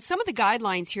mean, some of the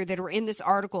guidelines here that are in this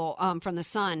article from The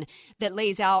Sun that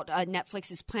lays out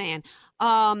Netflix's plan,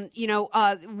 women,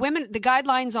 the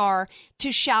guidelines are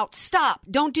to shout, "Stop,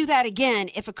 don't do that again,"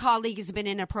 if a colleague has been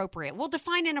inappropriate. Well,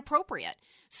 define inappropriate.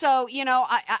 So,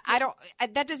 I don't,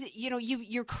 that doesn't,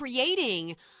 you're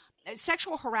creating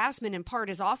sexual harassment in part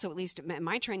is also, at least in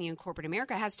my training in corporate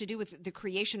America, has to do with the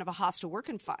creation of a hostile work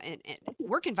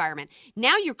environment.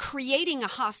 Now you're creating a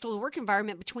hostile work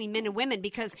environment between men and women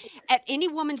because at any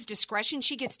woman's discretion,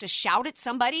 she gets to shout at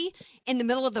somebody in the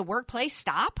middle of the workplace,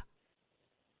 "Stop."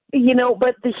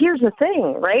 But here's the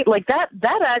thing, right? Like that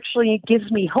actually gives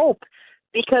me hope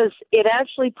because it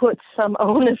actually puts some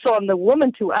onus on the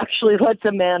woman to actually let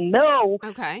the man know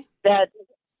that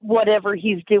whatever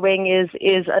he's doing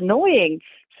is annoying.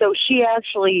 So she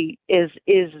actually is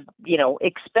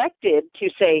expected to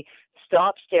say,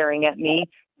 "Stop staring at me.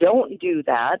 Don't do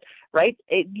that." Right?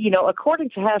 According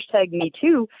to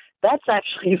 #MeToo, that's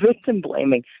actually victim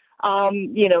blaming.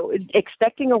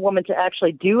 Expecting a woman to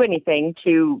actually do anything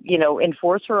to,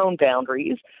 enforce her own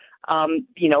boundaries,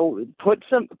 put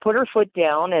her foot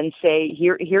down and say,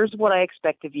 here's what I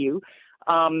expect of you.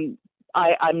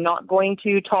 I'm not going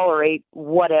to tolerate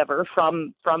whatever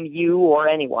from you or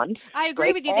anyone. I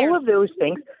agree with you there. All of those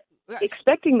things,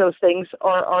 expecting those things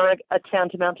are a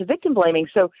tantamount to victim blaming.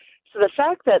 So the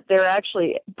fact that they're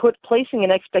actually placing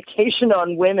an expectation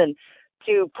on women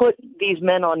to put these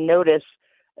men on notice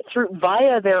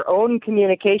via their own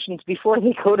communications before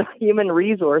they go to human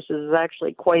resources is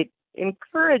actually quite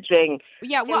encouraging.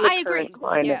 Yeah, well, I agree.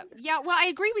 Climate. Yeah, well, I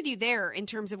agree with you there in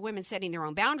terms of women setting their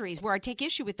own boundaries. Where I take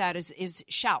issue with that is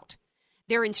shout.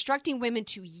 They're instructing women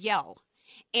to yell,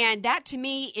 and that to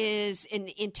me is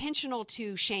intentional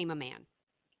to shame a man.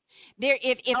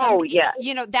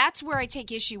 That's where I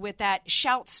take issue with that.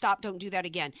 Shout, stop, don't do that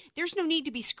again. There's no need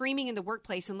to be screaming in the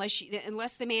workplace unless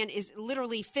the man is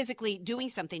literally physically doing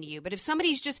something to you. But if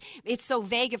somebody's it's so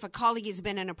vague if a colleague has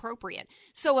been inappropriate.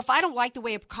 So if I don't like the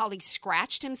way a colleague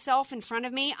scratched himself in front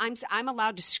of me, I'm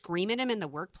allowed to scream at him in the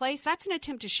workplace. That's an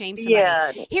attempt to shame somebody.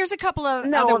 Yeah. Here's a couple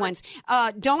of other ones.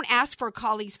 Don't ask for a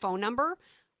colleague's phone number.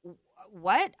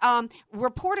 What?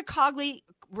 Report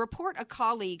a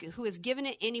colleague who has given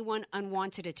anyone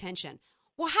unwanted attention.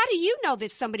 Well, how do you know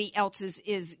that somebody else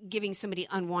is giving somebody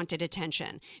unwanted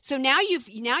attention? So now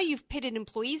you've pitted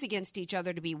employees against each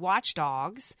other to be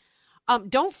watchdogs.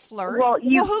 Don't flirt. Well,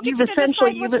 who gets to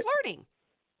decide what's flirting?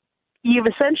 You've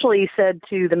essentially said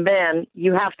to the men,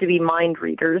 you have to be mind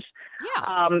readers,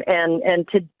 and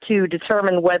to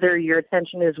determine whether your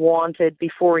attention is wanted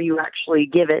before you actually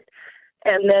give it.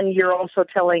 And then you're also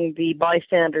telling the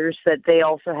bystanders that they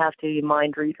also have to be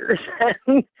mind readers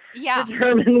and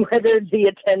determine whether the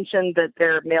attention that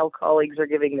their male colleagues are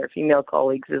giving their female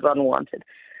colleagues is unwanted.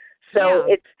 So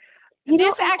it's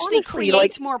this actually honestly,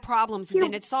 creates more problems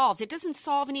than it solves. It doesn't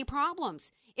solve any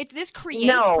problems. This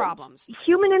creates problems.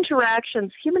 Human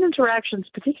interactions,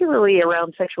 particularly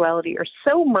around sexuality, are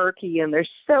so murky and they're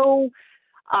so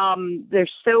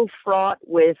fraught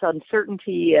with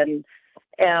uncertainty and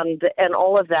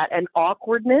all of that, and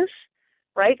awkwardness,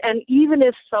 right? And even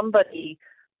if somebody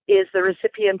is the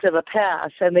recipient of a pass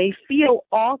and they feel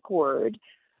awkward,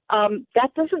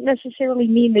 that doesn't necessarily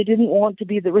mean they didn't want to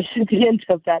be the recipient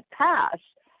of that pass.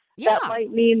 Yeah. That might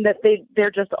mean that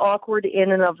they're just awkward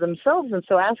in and of themselves. And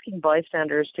so asking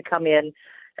bystanders to come in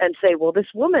and say, well,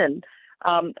 this woman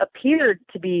appeared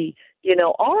to be,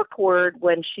 awkward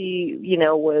when she,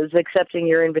 was accepting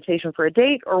your invitation for a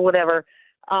date or whatever,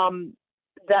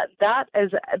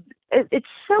 it's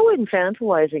so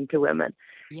infantilizing to women.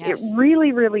 Yes. It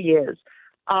really, really is.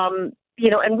 And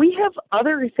we have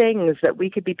other things that we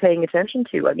could be paying attention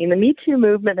to. I mean, the Me Too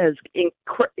movement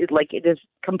it has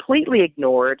completely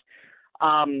ignored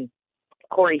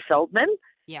Corey Feldman.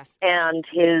 Yes. And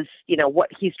his, what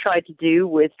he's tried to do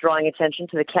with drawing attention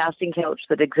to the casting couch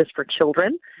that exists for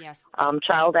children, yes,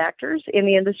 child actors in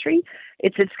the industry.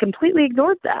 It's completely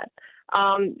ignored that.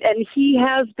 And he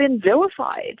has been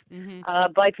vilified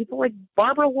by people like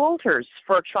Barbara Walters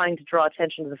for trying to draw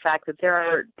attention to the fact that there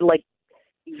are, like,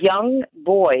 young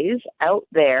boys out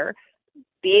there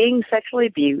being sexually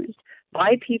abused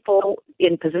by people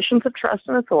in positions of trust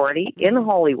and authority in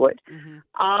Hollywood,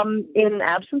 in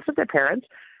absence of their parents.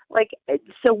 Like,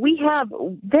 so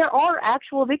there are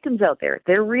actual victims out there.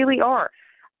 There really are.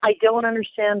 I don't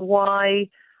understand why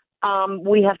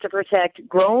we have to protect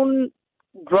grown,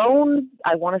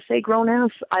 I want to say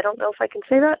grown-ass, I don't know if I can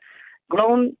say that,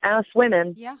 grown-ass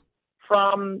women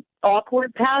from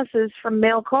awkward passes from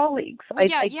male colleagues. I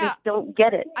just don't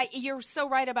get it. You're so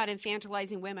right about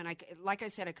infantilizing women. Like I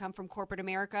said, I come from corporate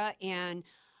America, and,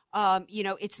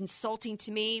 it's insulting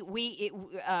to me.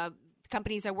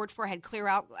 Companies I worked for had clear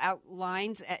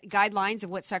guidelines of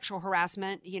what sexual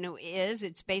harassment, is.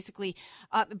 It's basically,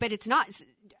 but it's not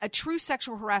a true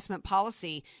sexual harassment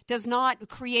policy does not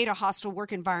create a hostile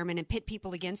work environment and pit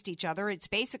people against each other. It's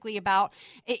basically about,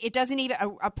 it doesn't even,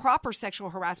 a proper sexual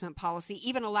harassment policy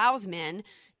even allows men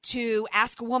to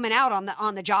ask a woman out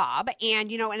on the job.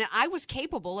 And, and I was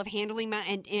capable of handling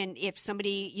and if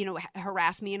somebody,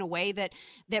 harassed me in a way that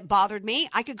bothered me,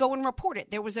 I could go and report it.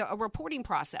 There was a reporting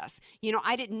process.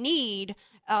 I didn't need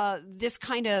this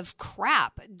kind of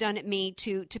crap done at me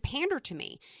to pander to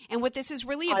me. And what this is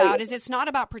really about is it's not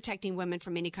about protecting women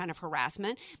from any kind of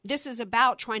harassment. This is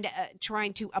about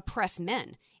trying to oppress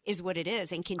men is what it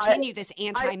is, and continue this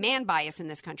anti-man bias in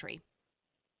this country.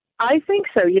 I think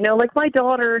so. Like my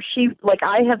daughter,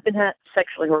 I have been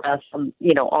sexually harassed on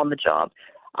the job.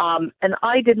 And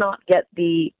I did not get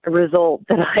the result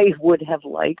that I would have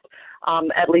liked.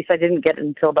 At least I didn't get it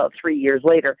until about 3 years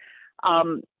later,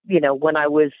 when I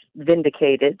was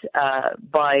vindicated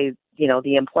by,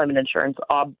 the employment insurance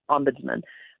ombudsman.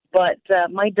 But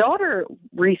my daughter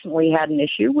recently had an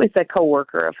issue with a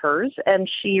coworker of hers, and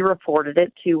she reported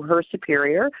it to her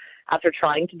superior after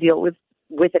trying to deal with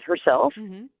it herself.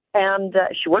 Mm-hmm. And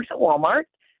she works at Walmart.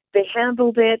 They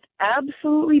handled it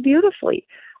absolutely beautifully.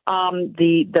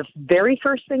 The very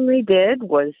first thing they did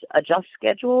was adjust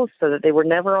schedules so that they were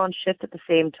never on shift at the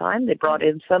same time. They brought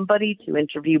in somebody to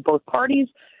interview both parties.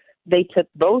 They took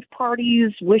both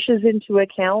parties' wishes into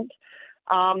account,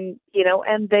 and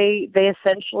they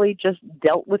essentially just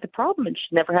dealt with the problem, and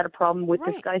she never had a problem with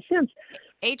this guy since.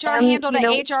 HR handled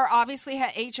it. HR obviously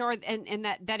had and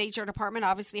that HR department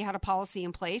obviously had a policy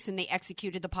in place, and they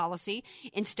executed the policy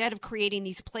instead of creating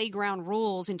these playground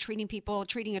rules and treating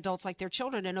adults like they're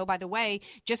children. And by the way,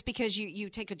 just because you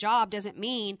take a job doesn't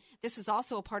mean this is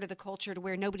also a part of the culture to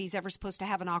where nobody's ever supposed to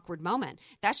have an awkward moment.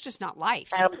 That's just not life.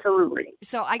 Absolutely.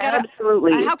 So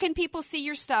how can people see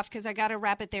your stuff? Because I got to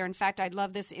wrap it there. In fact, I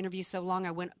love this interview so long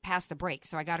I went past the break,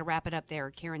 so I got to wrap it up there.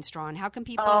 Karen Strawn, how can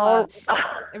people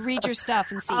read your stuff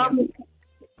and see you?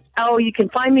 You can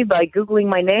find me by Googling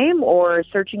my name or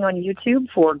searching on YouTube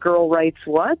for Girl Writes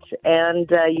What, and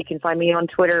you can find me on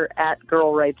Twitter at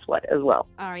Girl Writes What as well.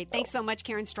 All right. Thanks so much,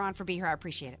 Karen Strawn, for being here. I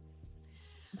appreciate it.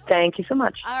 Thank you so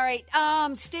much. All right.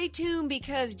 Stay tuned,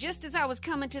 because just as I was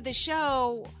coming to the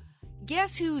show,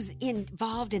 guess who's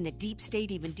involved in the deep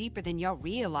state even deeper than y'all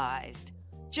realized?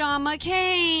 John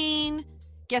McCain.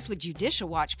 Guess what Judicial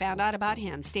Watch found out about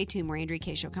him? Stay tuned. More Andrea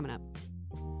Kaye Show coming up.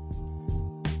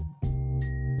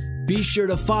 Be sure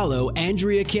to follow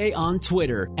Andrea Kaye on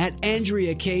Twitter at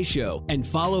Andrea Kaye Show, and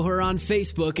follow her on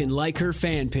Facebook and like her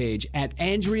fan page at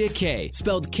Andrea Kaye,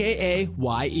 spelled Kaye.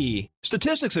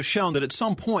 Statistics have shown that at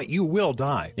some point you will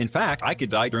die. In fact, I could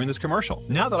die during this commercial.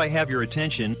 Now that I have your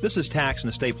attention, this is tax and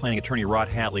estate planning attorney Rod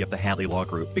Hatley of the Hatley Law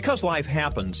Group. Because life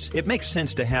happens, it makes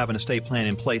sense to have an estate plan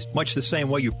in place, much the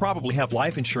same way you probably have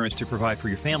life insurance to provide for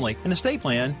your family. An estate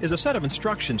plan is a set of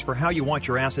instructions for how you want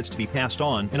your assets to be passed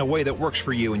on in a way that works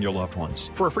for you and your loved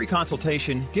ones. For a free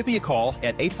consultation, give me a call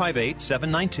at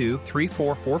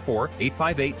 858-792-3444,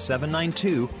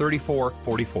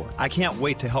 858-792-3444. I can't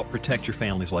wait to help protect your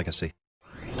family's legacy.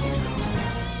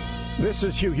 This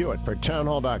is Hugh Hewitt for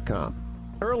Townhall.com.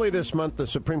 Early this month, the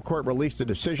Supreme Court released a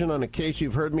decision on a case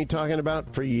you've heard me talking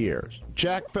about for years.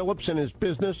 Jack Phillips and his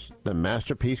business, the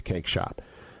Masterpiece Cake Shop.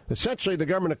 Essentially, the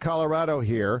government of Colorado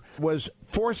here was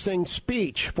forcing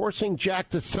Jack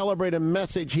to celebrate a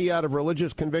message he, out of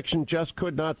religious conviction, just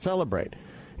could not celebrate.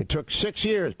 It took 6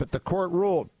 years, but the court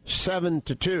ruled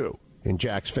 7-2 in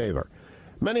Jack's favor.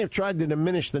 Many have tried to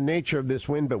diminish the nature of this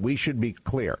win, but we should be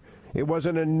clear. It was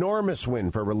an enormous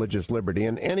win for religious liberty,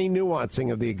 and any nuancing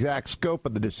of the exact scope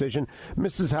of the decision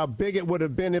misses how big it would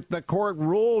have been if the court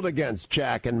ruled against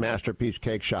Jack and Masterpiece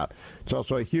Cake Shop. It's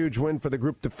also a huge win for the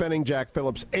group defending Jack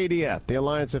Phillips, ADF, the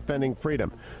Alliance Defending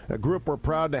Freedom, a group we're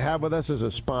proud to have with us as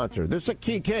a sponsor. This is a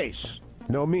key case.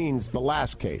 No means the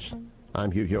last case.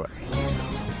 I'm Hugh Hewitt.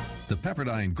 The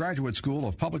Pepperdine Graduate School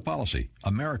of Public Policy,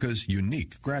 America's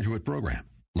unique graduate program.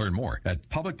 Learn more at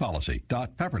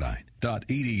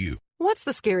publicpolicy.pepperdine.edu. What's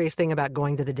the scariest thing about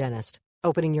going to the dentist?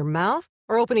 Opening your mouth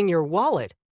or opening your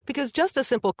wallet? Because just a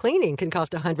simple cleaning can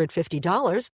cost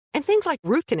 $150, and things like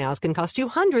root canals can cost you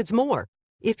hundreds more.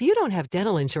 If you don't have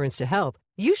dental insurance to help,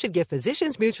 you should give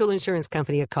Physicians Mutual Insurance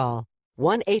Company a call.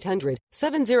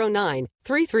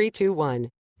 1-800-709-3321.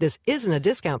 This isn't a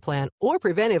discount plan or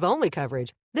preventive-only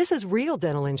coverage. This is real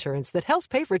dental insurance that helps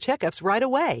pay for checkups right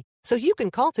away, so you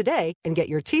can call today and get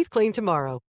your teeth cleaned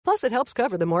tomorrow. Plus, it helps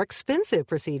cover the more expensive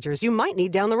procedures you might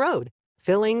need down the road.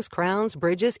 Fillings, crowns,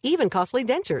 bridges, even costly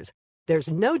dentures. There's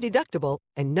no deductible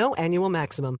and no annual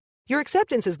maximum. Your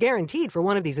acceptance is guaranteed for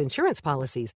one of these insurance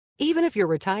policies, even if you're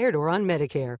retired or on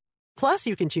Medicare. Plus,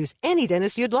 you can choose any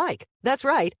dentist you'd like. That's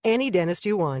right, any dentist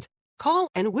you want. Call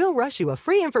and we'll rush you a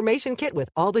free information kit with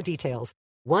all the details.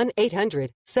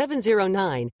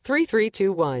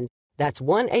 1-800-709-3321. That's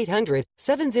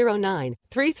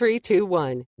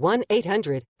 1-800-709-3321.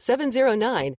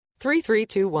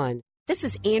 1-800-709-3321. This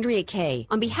is Andrea Kay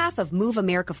on behalf of Move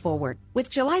America Forward. With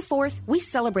July 4th, we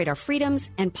celebrate our freedoms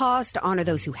and pause to honor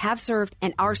those who have served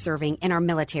and are serving in our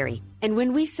military. And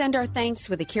when we send our thanks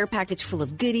with a care package full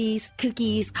of goodies,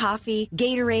 cookies, coffee,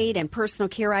 Gatorade, and personal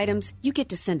care items, you get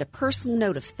to send a personal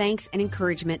note of thanks and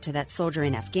encouragement to that soldier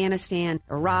in Afghanistan,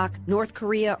 Iraq, North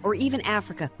Korea, or even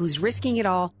Africa who's risking it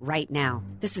all right now.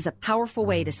 This is a powerful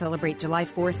way to celebrate July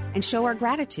 4th and show our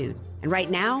gratitude. And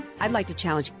right now, I'd like to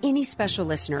challenge any special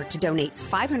listener to donate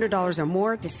 $500 or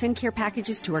more to send care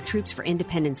packages to our troops for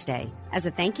Independence Day. As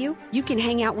a thank you, you can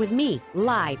hang out with me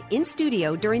live in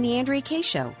studio during the Andrea Kay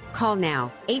Show. Call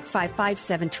now,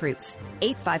 855-7-TROOPS.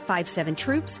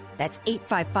 855-7-TROOPS. That's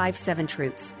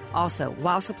 855-7-TROOPS. Also,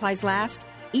 while supplies last,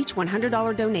 each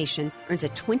 $100 donation earns a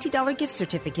 $20 gift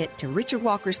certificate to Richard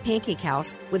Walker's Pancake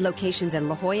House with locations in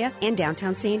La Jolla and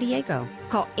downtown San Diego.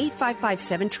 Call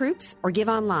 855-7-TROOPS or give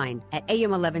online at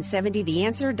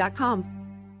am1170theanswer.com.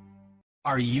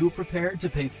 Are you prepared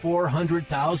to pay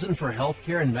 $400,000 for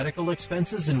healthcare and medical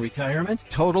expenses in retirement?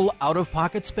 Total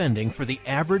out-of-pocket spending for the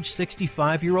average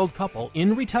 65-year-old couple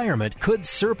in retirement could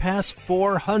surpass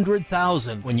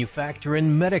 $400,000 when you factor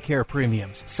in Medicare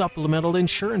premiums, supplemental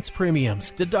insurance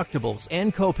premiums, deductibles,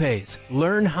 and copays.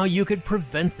 Learn how you could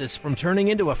prevent this from turning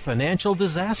into a financial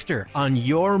disaster on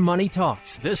Your Money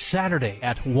Talks this Saturday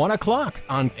at 1 o'clock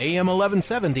on AM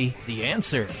 1170, The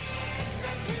Answer.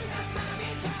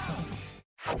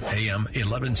 AM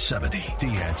 1170, The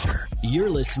Answer. You're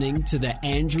listening to The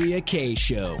Andrea Kay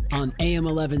Show on AM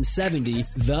 1170,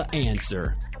 The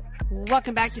Answer.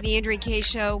 Welcome back to The Andrea Kay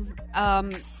Show.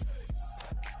 I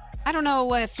don't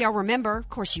know if y'all remember. Of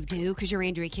course you do, because you're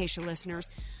Andrea Kay Show listeners.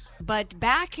 But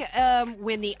back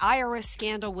when the IRS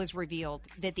scandal was revealed,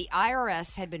 that the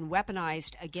IRS had been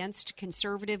weaponized against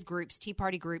conservative groups, Tea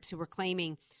Party groups, who were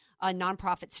claiming a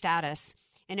nonprofit status,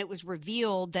 and it was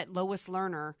revealed that Lois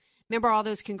Lerner, remember all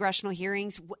those congressional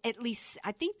hearings? At least,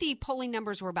 I think the polling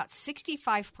numbers were about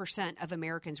 65% of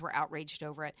Americans were outraged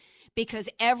over it, because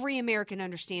every American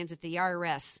understands that the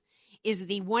IRS is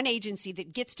the one agency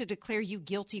that gets to declare you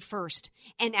guilty first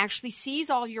and actually seize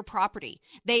all your property.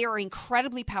 They are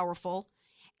incredibly powerful,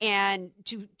 and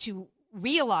to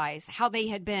realize how they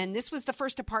had been. This was the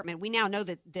first department. We now know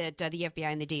that the FBI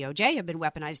and the DOJ have been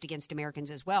weaponized against Americans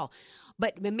as well.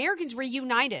 But Americans were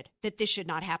united that this should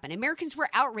not happen. Americans were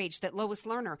outraged that Lois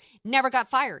Lerner never got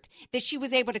fired, that she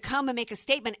was able to come and make a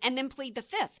statement and then plead the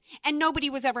fifth, and nobody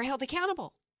was ever held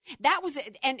accountable. That was,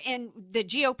 and the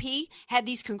GOP had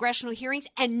these congressional hearings,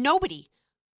 and nobody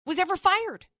was ever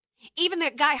fired. Even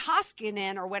that guy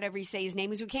Hoskinen, or whatever you say his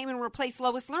name is, who came and replaced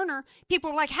Lois Lerner,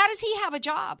 people were like, how does he have a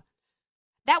job?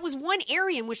 That was one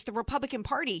area in which the Republican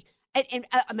Party and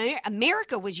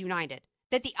America was united,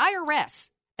 that the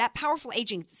IRS, that powerful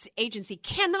agency,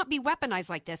 cannot be weaponized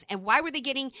like this. And why were they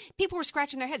people were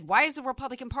scratching their head. Why is the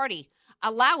Republican Party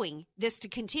allowing this to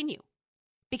continue?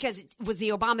 Because it was the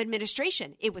Obama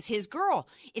administration. It was his girl.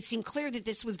 It seemed clear that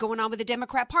this was going on with the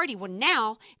Democrat Party. Well,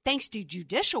 now, thanks to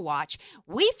Judicial Watch,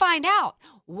 we find out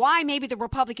why maybe the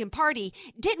Republican Party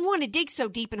didn't want to dig so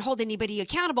deep and hold anybody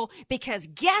accountable, because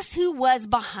guess who was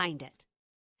behind it?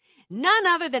 None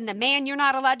other than the man you're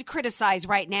not allowed to criticize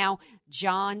right now,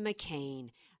 John McCain.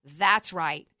 That's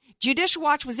right. Judicial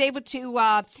Watch was able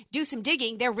to do some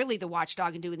digging. They're really the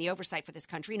watchdog and doing the oversight for this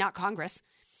country, not Congress.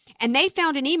 And they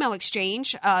found an email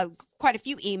exchange, quite a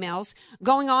few emails,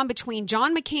 going on between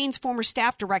John McCain's former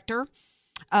staff director,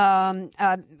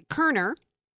 Kerner,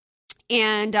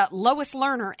 and Lois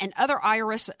Lerner and other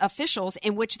IRS officials,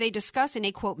 in which they discuss in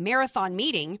a, quote, marathon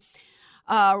meeting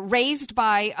raised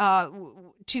by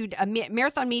to a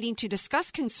marathon meeting to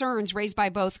discuss concerns raised by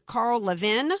both Carl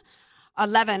Levin,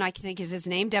 I think is his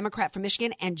name, Democrat from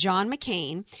Michigan, and John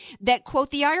McCain, that, quote,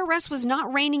 the IRS was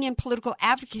not reining in political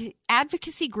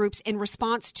advocacy groups in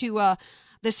response to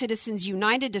the Citizens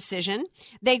United decision.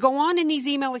 They go on in these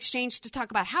email exchanges to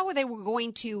talk about how they were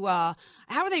going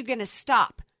to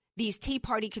stop these Tea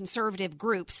Party conservative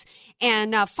groups.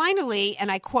 And finally,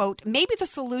 and I quote, maybe the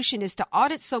solution is to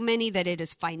audit so many that it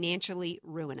is financially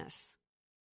ruinous.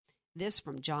 This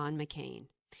from John McCain,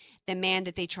 the man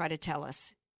that they try to tell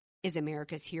us is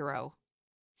America's hero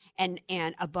and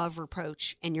above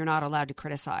reproach, and you're not allowed to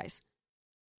criticize.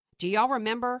 Do y'all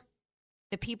remember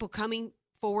the people coming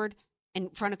forward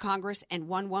in front of Congress and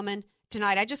one woman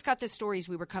tonight? I just got the stories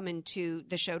we were coming to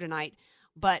the show tonight,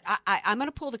 but I'm going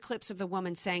to pull the clips of the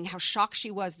woman saying how shocked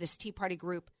she was, this Tea Party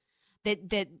group,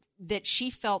 that she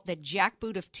felt the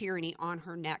jackboot of tyranny on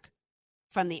her neck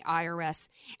from the IRS,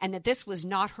 and that this was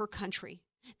not her country,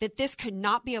 that this could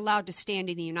not be allowed to stand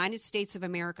in the United States of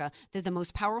America, that the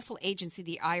most powerful agency,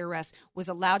 the IRS, was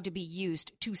allowed to be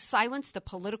used to silence the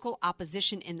political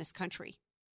opposition in this country.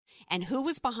 And who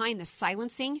was behind the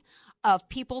silencing of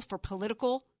people for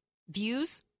political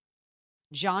views?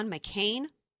 John McCain,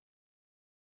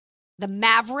 the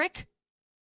maverick.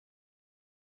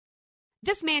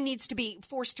 This man needs to be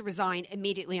forced to resign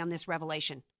immediately on this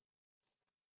revelation.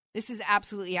 This is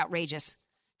absolutely outrageous.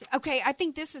 Okay, I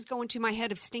think this is going to my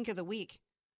head of Stink of the Week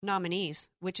nominees,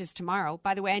 which is tomorrow.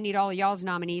 By the way, I need all of y'all's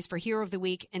nominees for Hero of the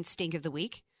Week and Stink of the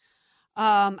Week.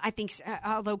 I think,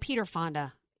 although Peter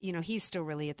Fonda, he's still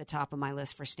really at the top of my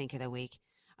list for Stink of the Week.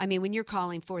 I mean, when you're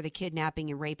calling for the kidnapping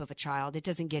and rape of a child, it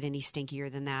doesn't get any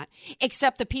stinkier than that,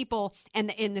 except the people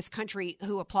in this country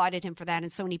who applauded him for that,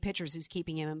 and Sony Pictures, who's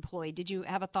keeping him employed. Did you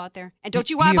have a thought there? And don't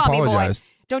you eyeball me, boy.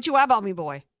 Don't you eyeball me,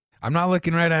 boy. I'm not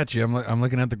looking right at you. I'm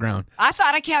looking at the ground. I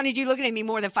thought I counted you looking at me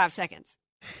more than 5 seconds.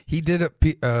 He did.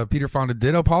 Peter Fonda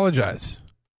did apologize.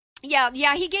 Yeah.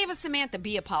 He gave a Samantha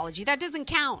Bee apology. That doesn't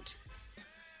count.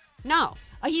 No.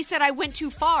 He said I went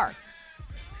too far.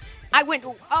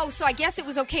 So I guess it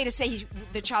was okay to say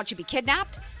the child should be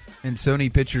kidnapped? And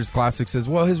Sony Pictures Classic says,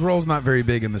 well, his role's not very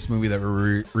big in this movie that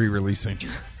we're re-releasing.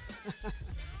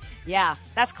 Yeah,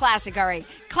 that's classic, all right.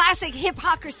 Classic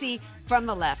hypocrisy from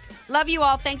the left. Love you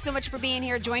all. Thanks so much for being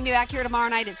here. Join me back here tomorrow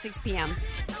night at 6 p.m.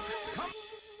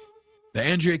 The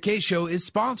Andrea Kaye Show is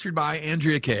sponsored by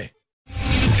Andrea Kaye.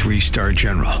 3-star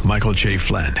General Michael J.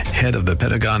 Flynn, head of the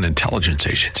Pentagon Intelligence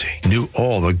Agency, knew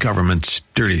all the government's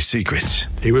dirty secrets.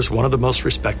 He was one of the most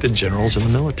respected generals in the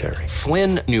military.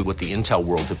 Flynn knew what the intel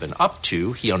world had been up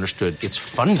to. He understood its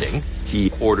funding.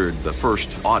 He ordered the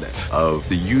first audit of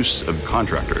the use of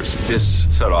contractors. This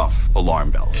set off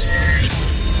alarm bells.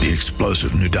 The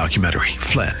explosive new documentary,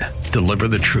 Flynn, Deliver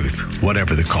the Truth,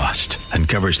 Whatever the Cost,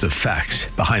 uncovers the facts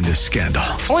behind this scandal.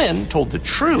 Flynn told the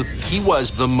truth. He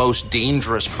was the most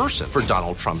dangerous person for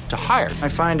Donald Trump to hire. I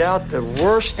find out the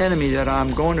worst enemy that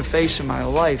I'm going to face in my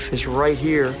life is right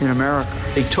here in America.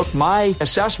 They took my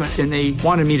assessment and they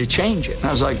wanted me to change it. And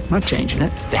I was like, I'm not changing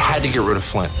it. They had to get rid of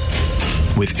Flynn.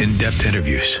 With in-depth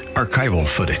interviews, archival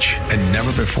footage, and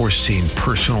never-before-seen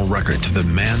personal records of the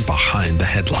man behind the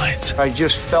headlines. I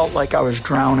just felt like I was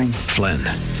drowning. Flynn,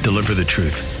 Deliver the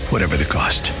Truth, Whatever the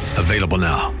Cost. Available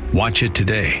now. Watch it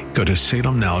today. Go to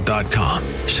salemnow.com.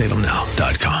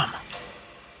 salemnow.com.